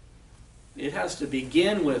 It has to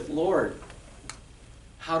begin with, Lord,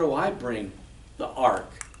 how do I bring the ark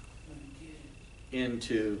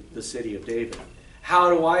into the city of David? How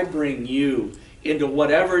do I bring you into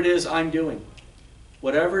whatever it is I'm doing?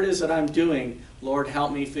 Whatever it is that I'm doing, Lord,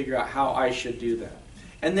 help me figure out how I should do that.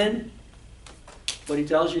 And then, what He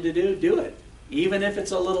tells you to do, do it. Even if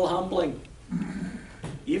it's a little humbling.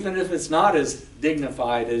 Even if it's not as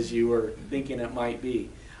dignified as you were thinking it might be.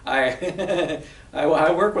 I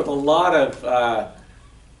I work with a lot of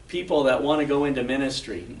people that want to go into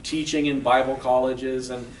ministry, teaching in Bible colleges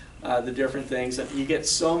and the different things. And you get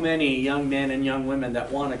so many young men and young women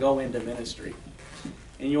that want to go into ministry.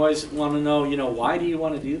 And you always want to know, why do you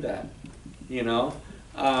want to do that?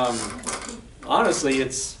 Honestly,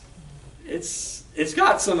 it's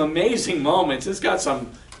got some amazing moments. It's got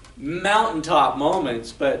some mountaintop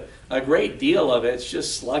moments, but a great deal of it's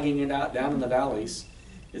just slugging it out down in the valleys.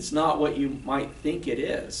 It's not what you might think it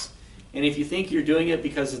is. And if you think you're doing it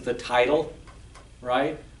because of the title,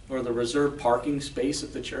 right, or the reserved parking space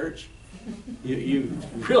at the church, you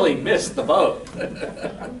really missed the boat.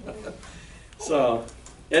 So,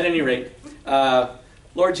 at any rate,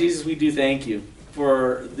 Lord Jesus, we do thank you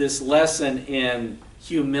for this lesson in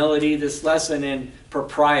humility, this lesson in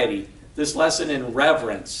propriety, this lesson in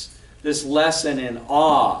reverence, this lesson in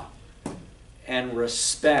awe and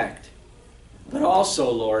respect, but also,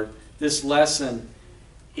 Lord, this lesson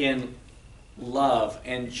in love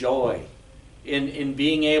and joy, in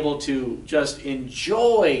being able to just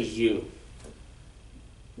enjoy you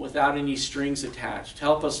without any strings attached.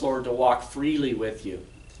 Help us, Lord, to walk freely with you,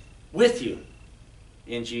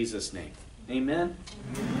 in Jesus' name. Amen.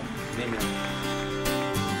 Amen.